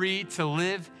 Free to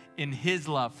live in his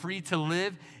love. Free to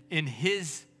live in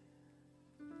his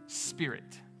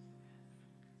spirit.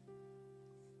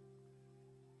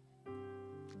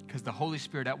 Because the Holy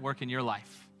Spirit at work in your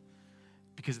life,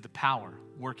 because of the power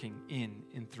working in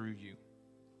and through you.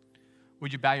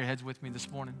 Would you bow your heads with me this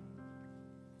morning?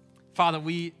 Father,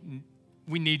 we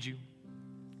need you.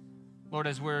 Lord,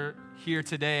 as we're here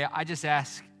today, I just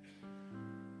ask,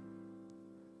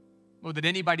 Lord, that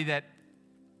anybody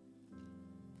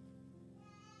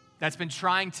that's been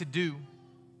trying to do,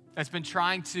 that's been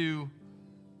trying to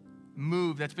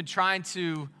move, that's been trying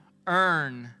to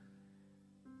earn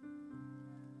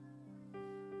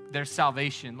their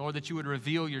salvation, Lord, that you would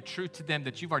reveal your truth to them,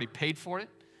 that you've already paid for it.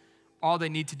 All they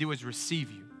need to do is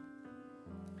receive you.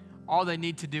 All they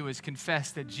need to do is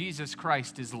confess that Jesus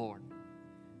Christ is Lord.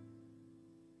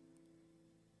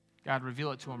 God,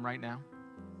 reveal it to them right now.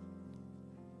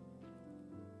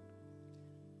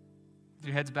 With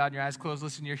your heads bowed and your eyes closed,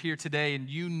 listen, you're here today and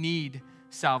you need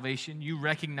salvation. You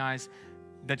recognize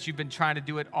that you've been trying to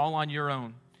do it all on your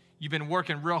own. You've been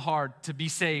working real hard to be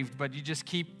saved, but you just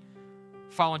keep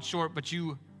falling short. But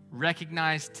you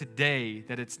recognize today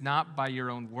that it's not by your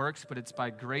own works, but it's by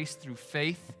grace through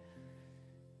faith.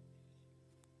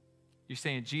 You're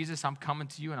saying, Jesus, I'm coming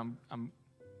to you and I'm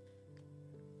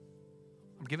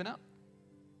giving up.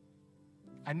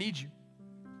 I need you.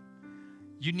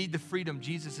 You need the freedom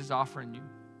Jesus is offering you.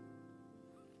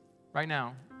 Right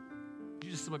now, you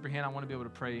just slip up your hand. I want to be able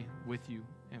to pray with you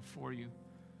and for you.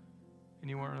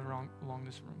 Anywhere along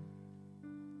this room.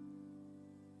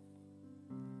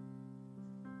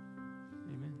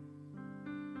 Amen.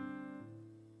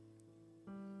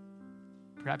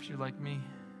 Perhaps you're like me.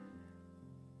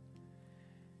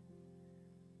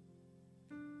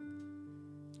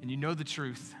 And you know the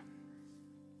truth.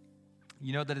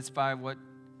 You know that it's by what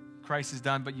Christ has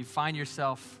done, but you find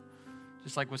yourself,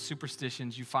 just like with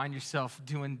superstitions, you find yourself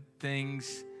doing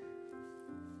things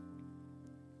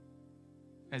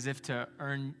as if to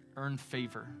earn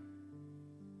favor.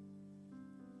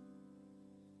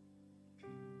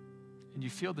 And you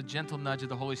feel the gentle nudge of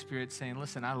the Holy Spirit saying,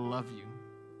 listen, I love you,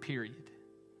 period.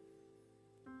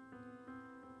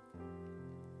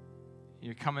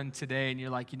 You're coming today and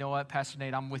you're like, you know what, Pastor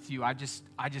Nate, I'm with you. I just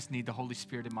need the Holy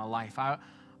Spirit in my life.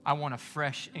 I want a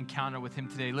fresh encounter with him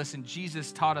today. Listen,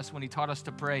 Jesus taught us when he taught us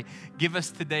to pray, give us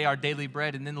today our daily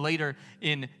bread. And then later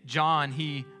in John,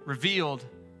 he revealed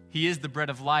he is the bread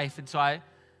of life. And so I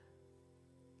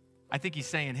I think he's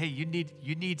saying, hey, you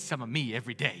need some of me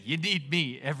every day. You need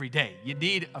me every day. You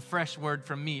need a fresh word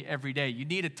from me every day. You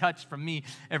need a touch from me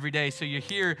every day. So you're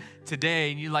here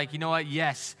today and you're like, you know what?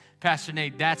 Yes, Pastor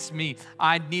Nate, that's me.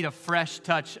 I need a fresh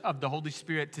touch of the Holy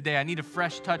Spirit today. I need a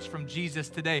fresh touch from Jesus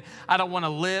today. I don't want to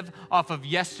live off of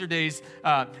yesterday's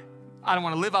I don't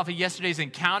want to live off of yesterday's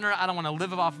encounter. I don't want to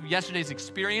live off of yesterday's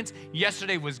experience.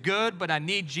 Yesterday was good, but I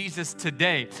need Jesus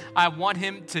today. I want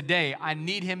him today. I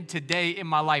need him today in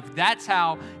my life. That's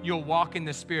how you'll walk in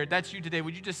the Spirit. That's you today.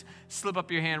 Would you just slip up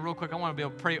your hand real quick? I want to be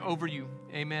able to pray over you.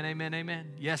 Amen, amen,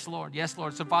 amen. Yes, Lord. Yes,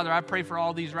 Lord. So, Father, I pray for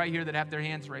all these right here that have their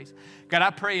hands raised. God,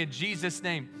 I pray in Jesus'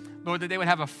 name, Lord, that they would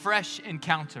have a fresh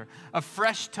encounter, a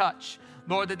fresh touch.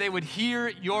 Lord, that they would hear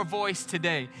your voice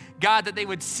today. God, that they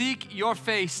would seek your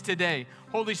face today.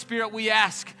 Holy Spirit, we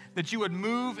ask that you would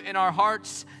move in our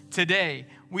hearts today.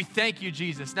 We thank you,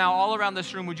 Jesus. Now, all around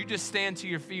this room, would you just stand to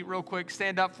your feet real quick?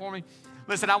 Stand up for me.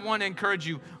 Listen, I want to encourage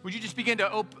you. Would you just begin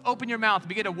to open your mouth,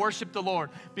 begin to worship the Lord,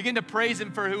 begin to praise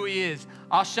him for who he is.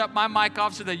 I'll shut my mic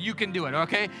off so that you can do it,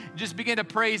 okay? Just begin to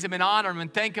praise him and honor him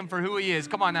and thank him for who he is.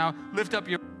 Come on now, lift up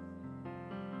your...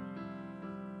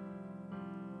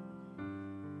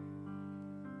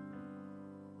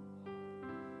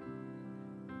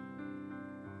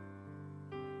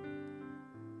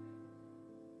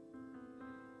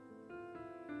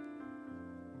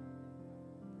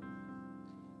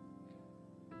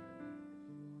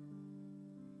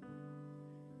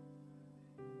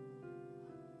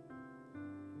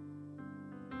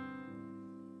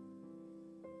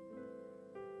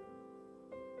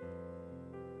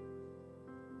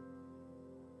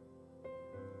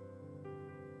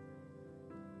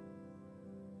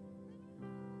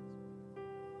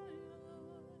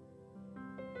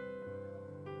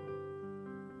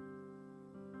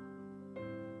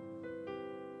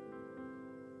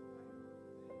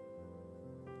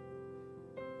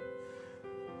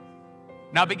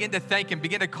 Now begin to thank him.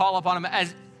 Begin to call upon him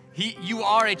as you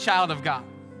are a child of God.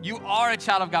 You are a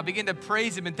child of God. Begin to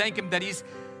praise him and thank him that he's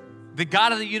the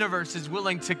God of the universe is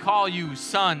willing to call you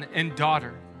son and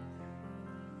daughter.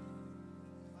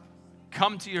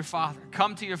 Come to your Father.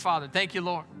 Come to your Father. Thank you,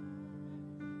 Lord.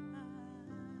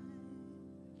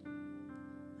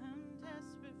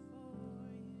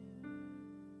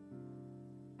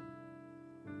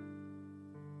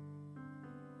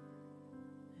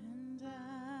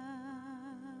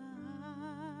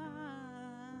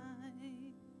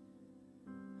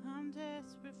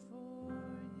 Desperate for